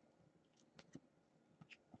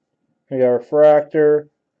 We got refractor.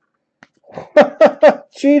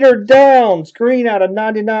 Cheater Downs, green out of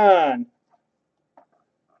 99.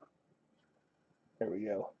 There we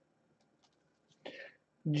go.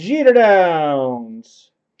 Jeter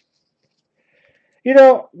Downs. You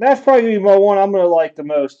know, that's probably going to be my one I'm going to like the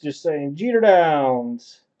most. Just saying, Jeter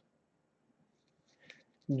Downs.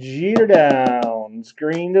 Jeter Downs.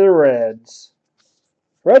 Green to the Reds.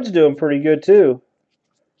 Reds doing pretty good, too.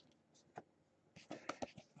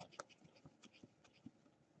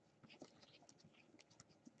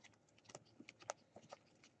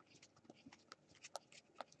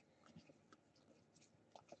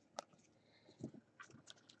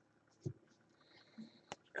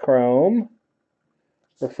 Chrome.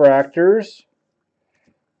 Refractors.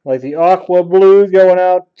 Like the aqua blue going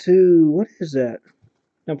out to, what is that?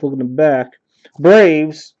 I'm looking them back.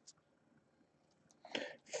 Braves.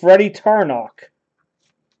 Freddie Tarnock.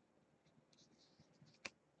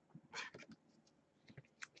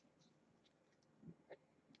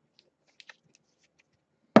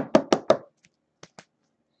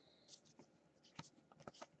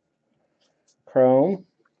 Chrome.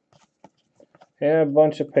 And a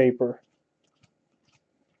bunch of paper.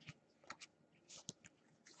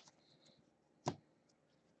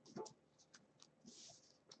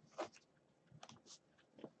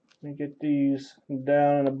 Let me get these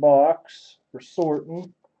down in a box for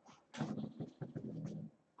sorting.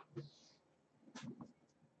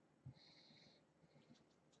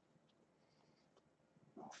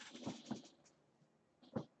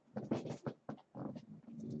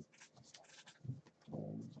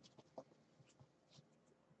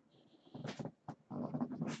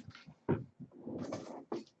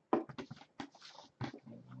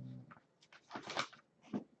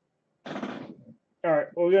 Alright,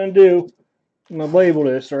 what we're going to do, I'm going to label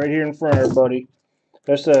this right here in front of everybody.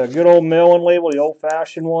 That's a good old mail-in label, the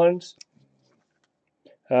old-fashioned ones.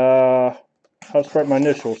 I'll write my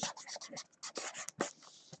initials.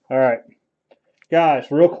 Alright, guys,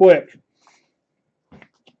 real quick.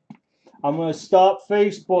 I'm going to stop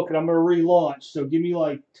Facebook and I'm going to relaunch, so give me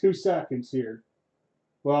like 2 seconds here.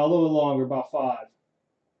 Well, a little longer, about 5.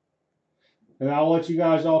 And I'll let you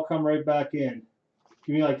guys all come right back in.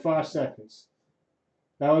 Give me like 5 seconds.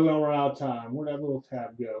 That way we don't run out of time. Where'd that little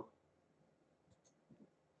tab go?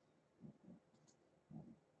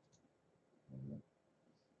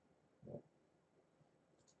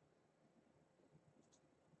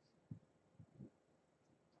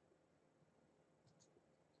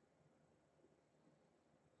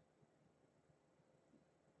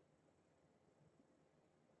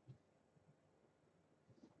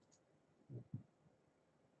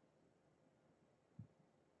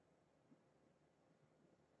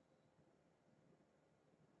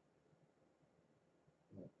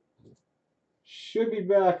 Should be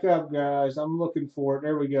back up, guys. I'm looking for it.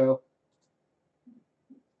 There we go.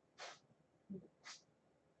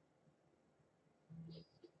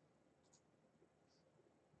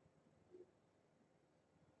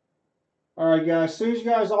 All right, guys. As soon as you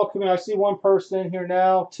guys all come in, I see one person in here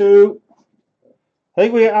now. 2. I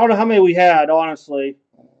don't know how many we had, honestly.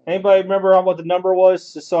 Anybody remember what the number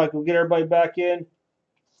was, just so I can get everybody back in?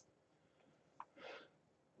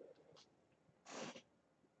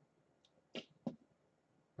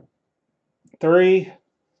 3.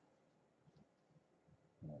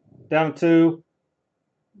 Down to 2.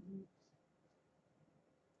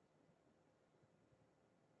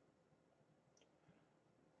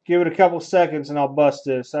 Give it a couple seconds and I'll bust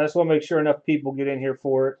this. I just want to make sure enough people get in here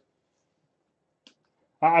for it.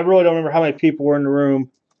 I really don't remember how many people were in the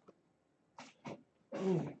room.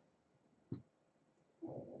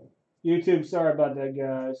 YouTube, sorry about that,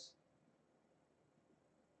 guys.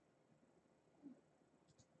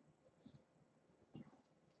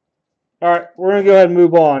 All right, we're going to go ahead and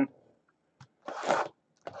move on.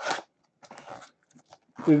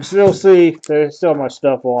 You can still see there's still my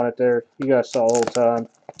stuff on it there. You guys saw the whole time.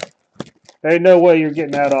 There ain't no way you're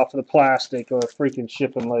getting that off of the plastic or a freaking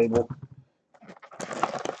shipping label.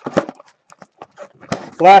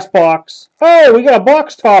 Last box. Oh, we got a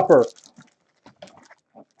box topper.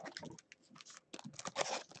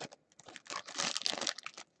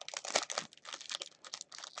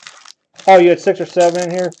 Oh, you had 6 or 7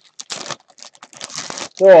 in here?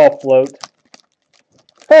 They'll all float.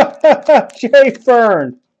 Jay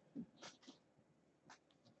Fern.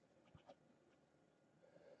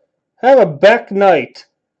 Have a Beck night.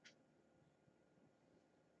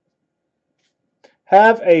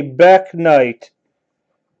 Have a Beck night.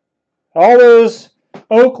 All those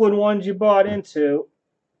Oakland ones you bought into.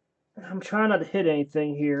 I'm trying not to hit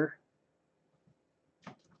anything here.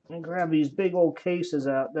 Let me grab these big old cases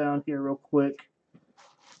out down here real quick.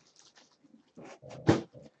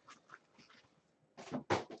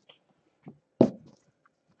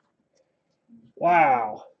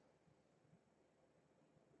 Wow.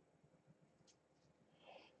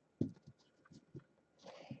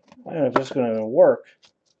 I don't know if this is going to work.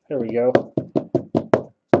 There we go.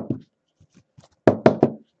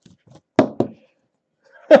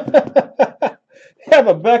 Have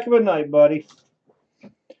a beck of a night, buddy.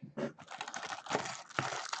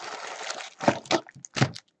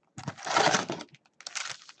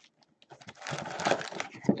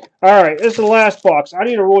 All right, this is the last box. I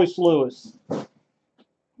need a Royce Lewis.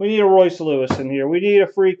 We need a Royce Lewis in here. We need a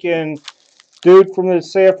freaking dude from the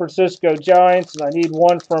San Francisco Giants, and I need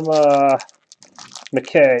one from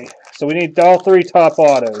McKay. So we need all three top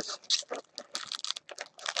autos.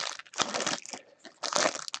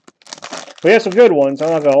 We have some good ones, I'm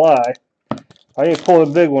not going to lie. I need to pull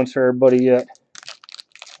the big ones for everybody yet.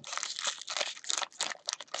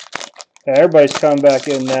 Yeah, everybody's coming back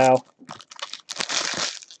in now.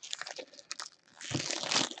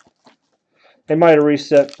 They might have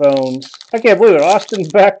reset phones. I can't believe it. Austin's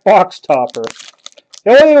back box topper.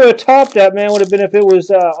 The only thing that would have topped that, man, would have been if it was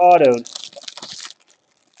autoed.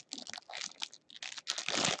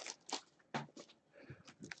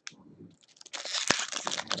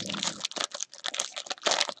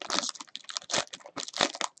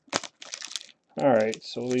 Alright,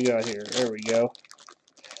 so what we got here? There we go.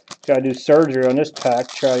 Got to do surgery on this pack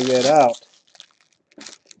to try to get it out.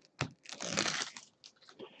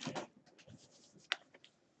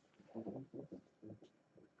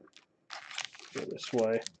 Go this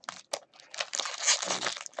way.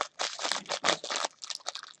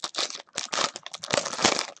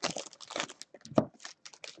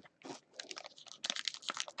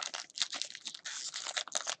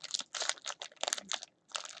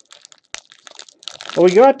 Well,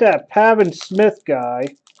 we got that Pavin Smith guy.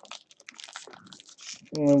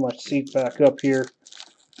 Let me move my seat back up here.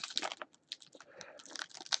 I'm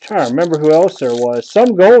trying to remember who else there was.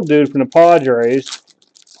 Some gold dude from the Padres.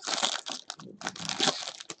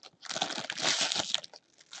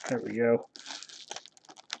 There we go.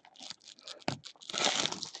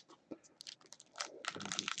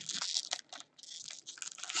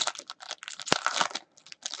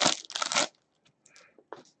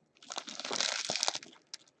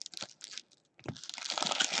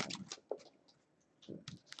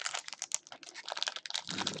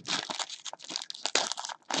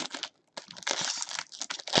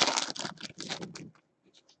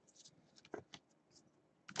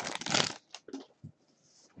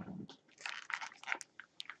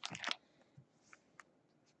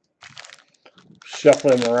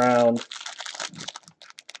 Shuffle him around.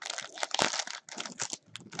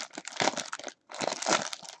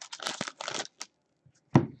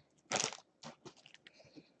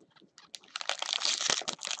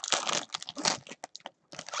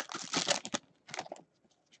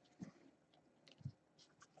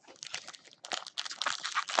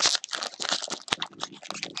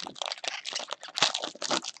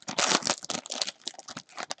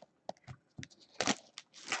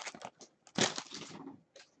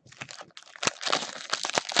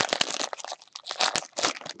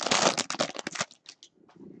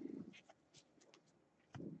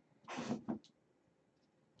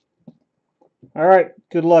 All right,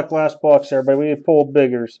 good luck. Last box, everybody. We need to pull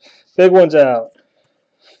biggers. Big ones out.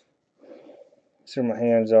 See where my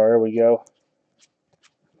hands are. There we go.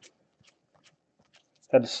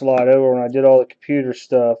 Had to slide over when I did all the computer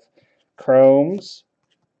stuff. Chromes.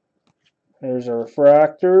 There's our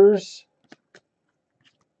refractors.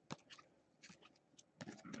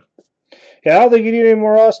 Yeah, I don't think you need any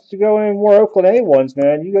more us to go any more Oakland A ones,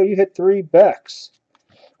 man. You hit 3 Becks.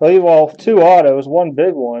 Well, 2 autos, 1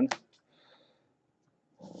 big one.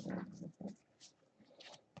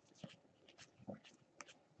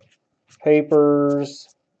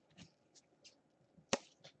 Papers.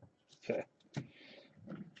 Okay.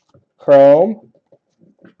 Chrome.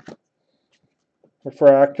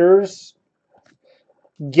 Refractors.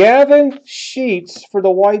 Gavin Sheets for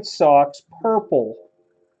the White Sox, purple.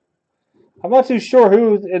 I'm not too sure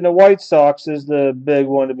who in the White Sox is the big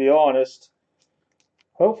one, to be honest.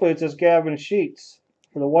 Hopefully it's just Gavin Sheets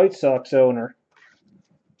for the White Sox owner.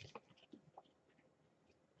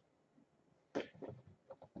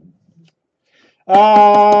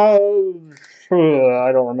 I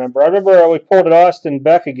don't remember. I remember we pulled an Austin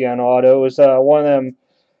Beck again auto. It was one of them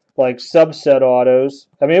like subset autos.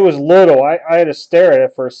 I mean, it was little. I had to stare at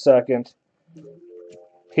it for a second.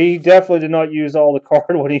 He definitely did not use all the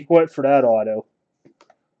card when he went for that auto.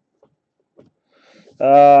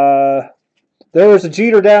 There was a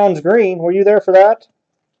Jeter Downs green. Were you there for that?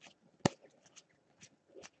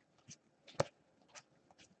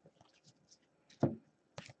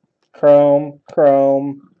 Chrome,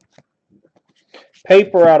 chrome.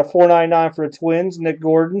 Paper out of 499 for the Twins, Nick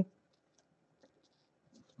Gordon.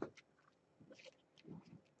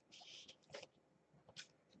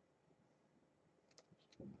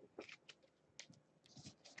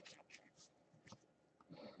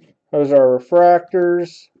 Those are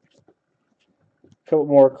refractors. A couple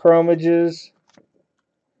more chromages.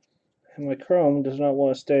 And my chrome does not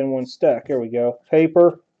want to stay in one stack. There we go.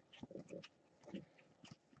 Paper.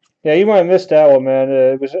 Yeah, you might have missed that one, man.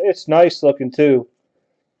 It's nice looking too.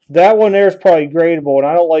 That one there is probably gradable, and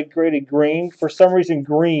I don't like graded green. For some reason,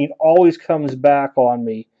 green always comes back on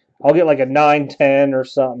me. I'll get like a 910 or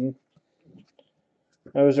something.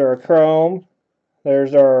 Those are our chrome.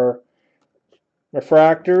 There's our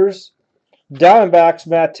refractors. Diamondbacks,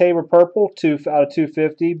 Matt Tabor purple, 2 out of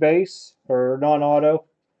 250 base or non-auto.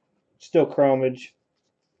 Still chromage.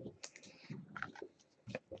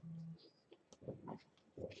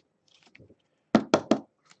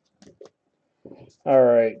 All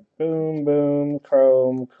right, boom, boom,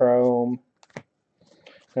 chrome, chrome.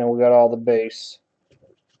 And we got all the base.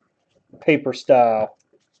 Paper style.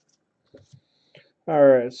 All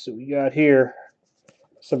right, so we got here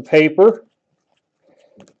some paper.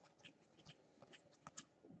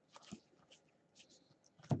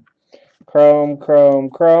 Chrome,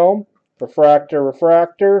 chrome, chrome. Refractor,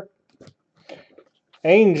 refractor.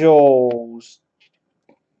 Angels.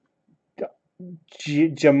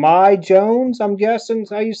 Jahmai Jones, I'm guessing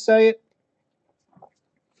is how you say it.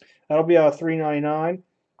 That'll be out of $3.99.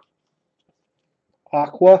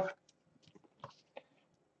 Aqua.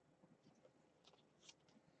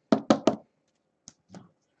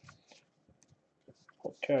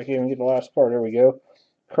 Okay, I can't even get the last part. There we go.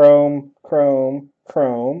 Chrome, chrome,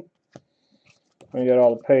 chrome. We got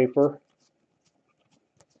all the paper.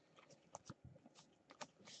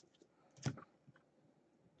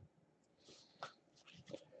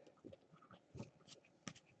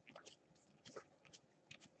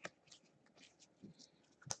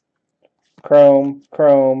 Chrome,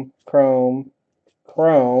 chrome, chrome,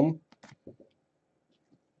 chrome.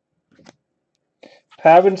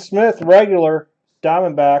 Pavin Smith, regular.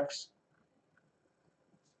 Diamondbacks.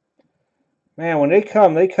 Man, when they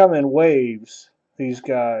come in waves, these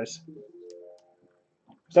guys.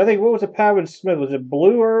 So I think, what was it, Pavin Smith? Was it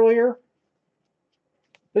blue earlier?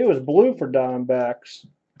 I think it was blue for Diamondbacks.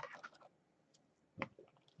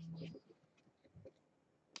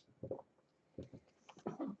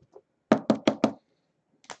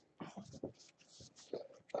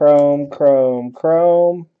 Chrome, chrome,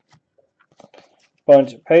 chrome.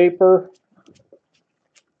 Bunch of paper.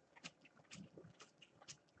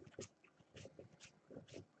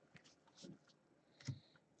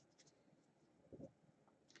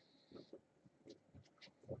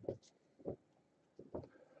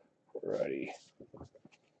 Alrighty.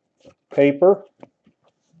 Paper.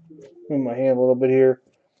 Move my hand a little bit here.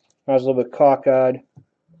 I was a little bit cockeyed.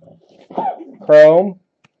 Chrome.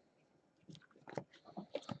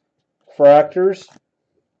 Fractors.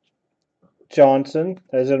 Johnson,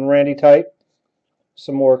 as in Randy type.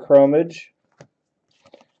 Some more chromage.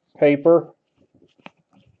 Paper.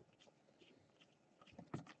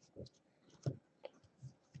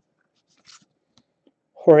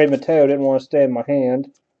 Jorge Mateo didn't want to stay in my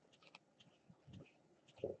hand.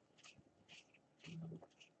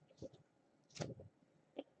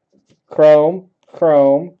 Chrome,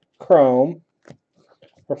 chrome, chrome.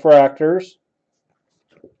 Refractors.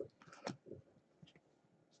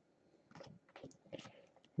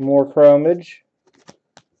 More chromage.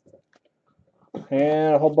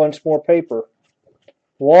 And a whole bunch more paper.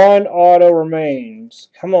 One auto remains.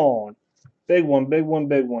 Come on. Big one, big one,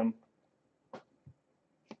 big one.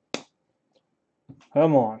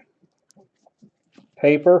 Come on.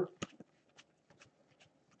 Paper.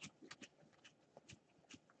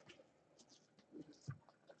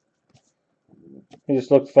 He just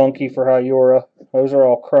looked funky for Hyura. Those are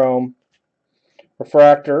all chrome.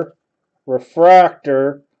 Refractor.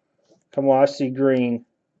 Refractor. Come on, I see green.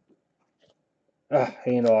 Ah,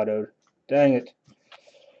 ain't autoed. Dang it.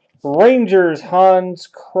 Rangers, Hans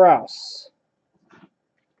Kraus.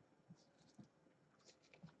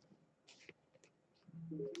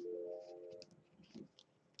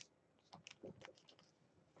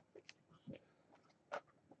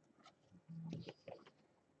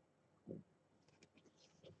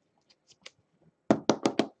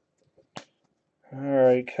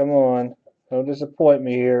 Alright, come on. Don't disappoint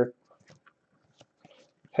me here.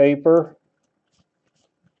 Paper.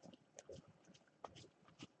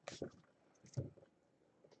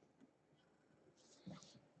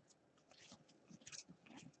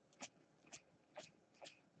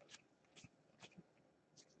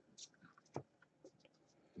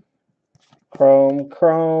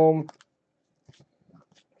 Chrome.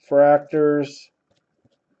 Fractors.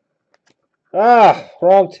 Ah,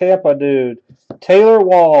 wrong Tampa dude. Taylor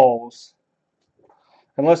Walls.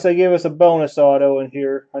 Unless they give us a bonus auto in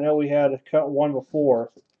here. I know we had one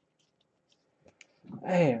before.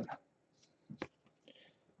 Man.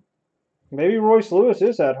 Maybe Royce Lewis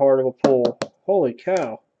is that hard of a pull. Holy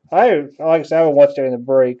cow. Like I said, I haven't watched any of the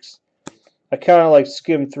breaks. I kind of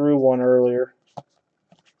skimmed through one earlier.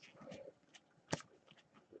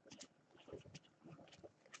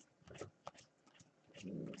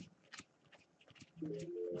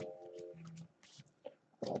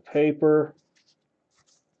 Paper.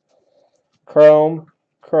 Chrome.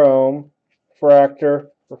 Fractor.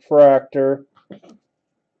 Refractor.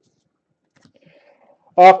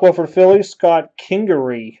 Aqua for Phillies, Scott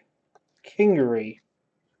Kingery.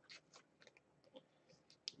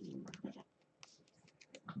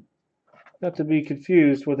 Not to be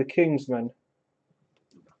confused with a Kingsman.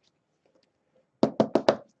 As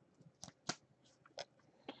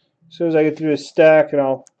soon as I get through this stack, and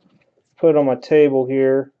I'll put it on my table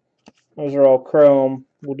here. Those are all chrome.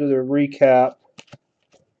 We'll do the recap.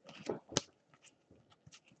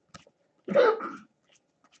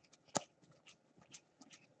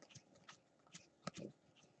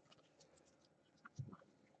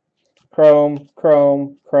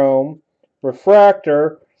 Chrome.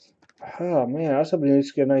 Refractor. Oh, man, I was hoping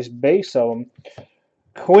to get a nice base of them.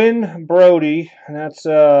 Quinn Brody, and that's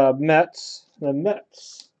Mets. The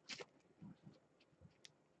Mets.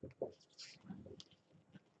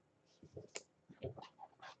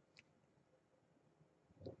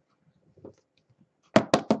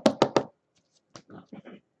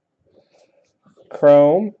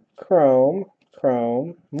 Chrome.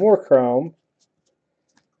 More chrome.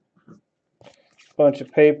 Bunch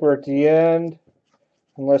of paper at the end.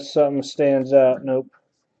 Unless something stands out. Nope.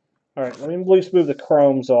 Alright, let me at least move the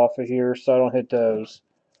chromes off of here so I don't hit those.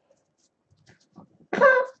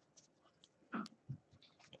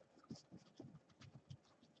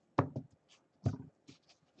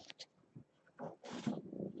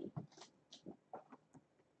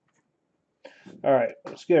 Alright,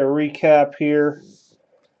 let's get a recap here.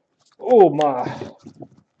 Oh my.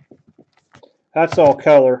 That's all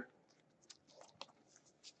color.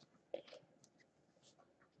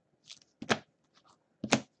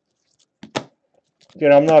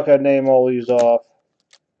 Again, I'm not going to name all these off.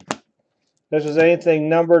 This is anything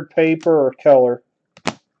numbered, paper, or color.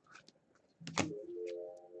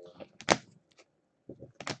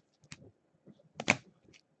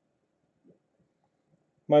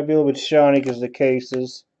 Might be a little bit shiny because of the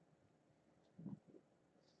cases.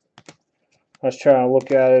 I was trying to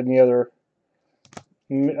look at it in the other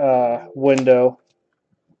window.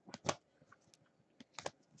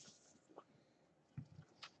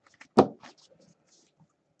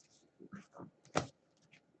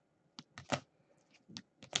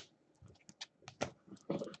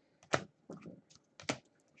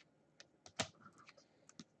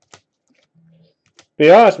 Be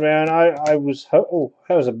honest, man, I was... Oh,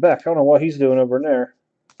 that was a Beck. I don't know what he's doing over there.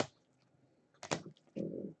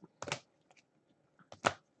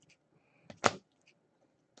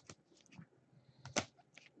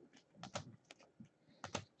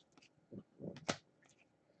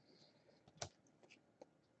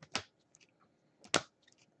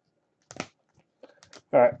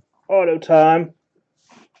 Alright, auto time.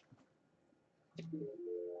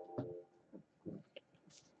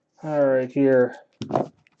 Alright, here.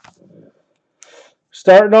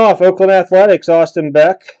 Starting off, Oakland Athletics, Austin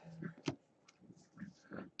Beck.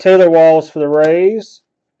 Taylor Walls for the Rays.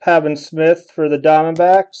 Pavin Smith for the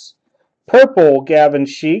Diamondbacks. Purple, Gavin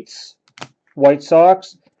Sheets, White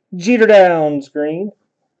Sox. Jeter Downs, green.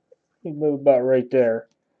 You move about right there.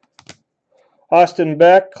 Austin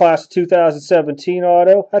Beck, class 2017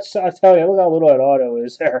 auto. I tell you, look how little that auto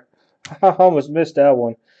is there. I almost missed that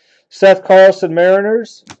one. Seth Carlson,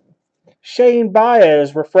 Mariners. Shane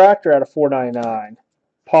Baez, refractor out of 499.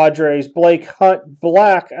 Padres, Blake Hunt,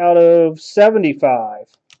 black out of 75.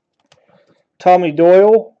 Tommy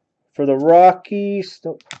Doyle for the Rockies.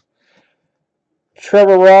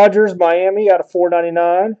 Trevor Rogers, Miami out of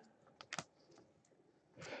 499.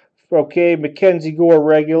 Okay, Mackenzie Gore,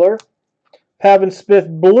 regular. Pavin Smith,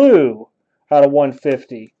 blue out of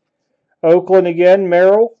 150. Oakland again,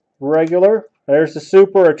 Merrill, regular. There's the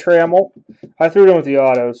super, a Trammell. I threw it in with the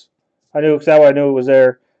autos. I knew exactly. I knew it was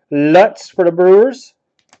there. Lutz for the Brewers.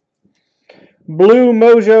 Blue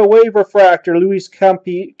Mojo Wave Refractor, Luis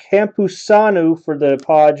Campusano for the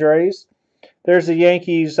Padres. There's the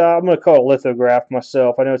Yankees. I'm going to call it lithograph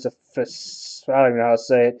myself. I know it's I don't even know how to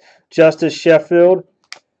say it. Justice Sheffield.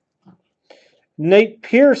 Nate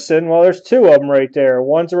Pearson. Well, there's two of them right there.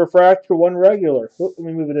 One's a refractor, one regular. Oop, let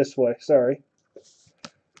me move it this way. Sorry.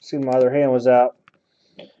 See, my other hand was out.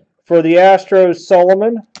 For the Astros,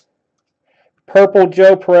 Solomon. Purple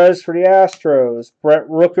Joe Perez for the Astros. Brett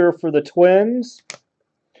Rooker for the Twins.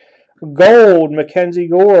 Gold Mackenzie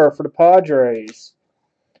Gore for the Padres.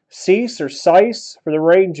 Cease or Sice for the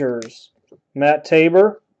Rangers. Matt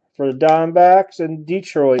Tabor for the Diamondbacks. And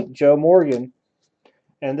Detroit, Joe Morgan.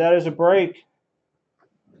 And that is a break.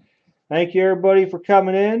 Thank you, everybody, for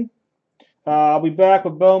coming in. I'll be back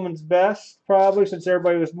with Bowman's Best, probably, since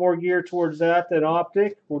everybody was more geared towards that than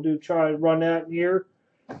Optic. We'll try to run that here.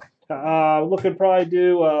 Looking to probably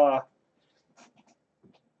do... oh,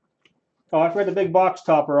 I forgot the big box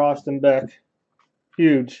topper, Austin Beck.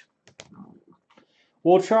 Huge.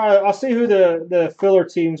 We'll try... I'll see who the filler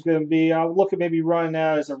team's going to be. I'll look at maybe running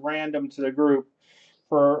that as a random to the group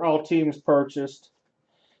for all teams purchased.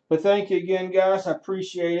 But thank you again, guys. I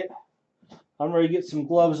appreciate it. I'm ready to get some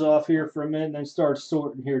gloves off here for a minute and then start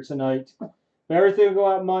sorting here tonight. But everything will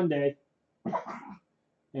go out Monday.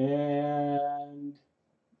 And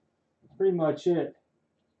pretty much it.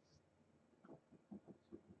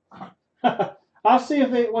 I'll see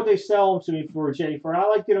what they sell them to me for, Jennifer. I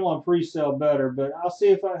like getting them on pre-sale better, but I'll see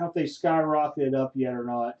if they skyrocketed up yet or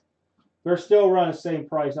not. They're still running the same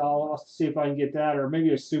price. I'll see if I can get that, or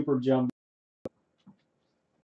maybe a super jumbo.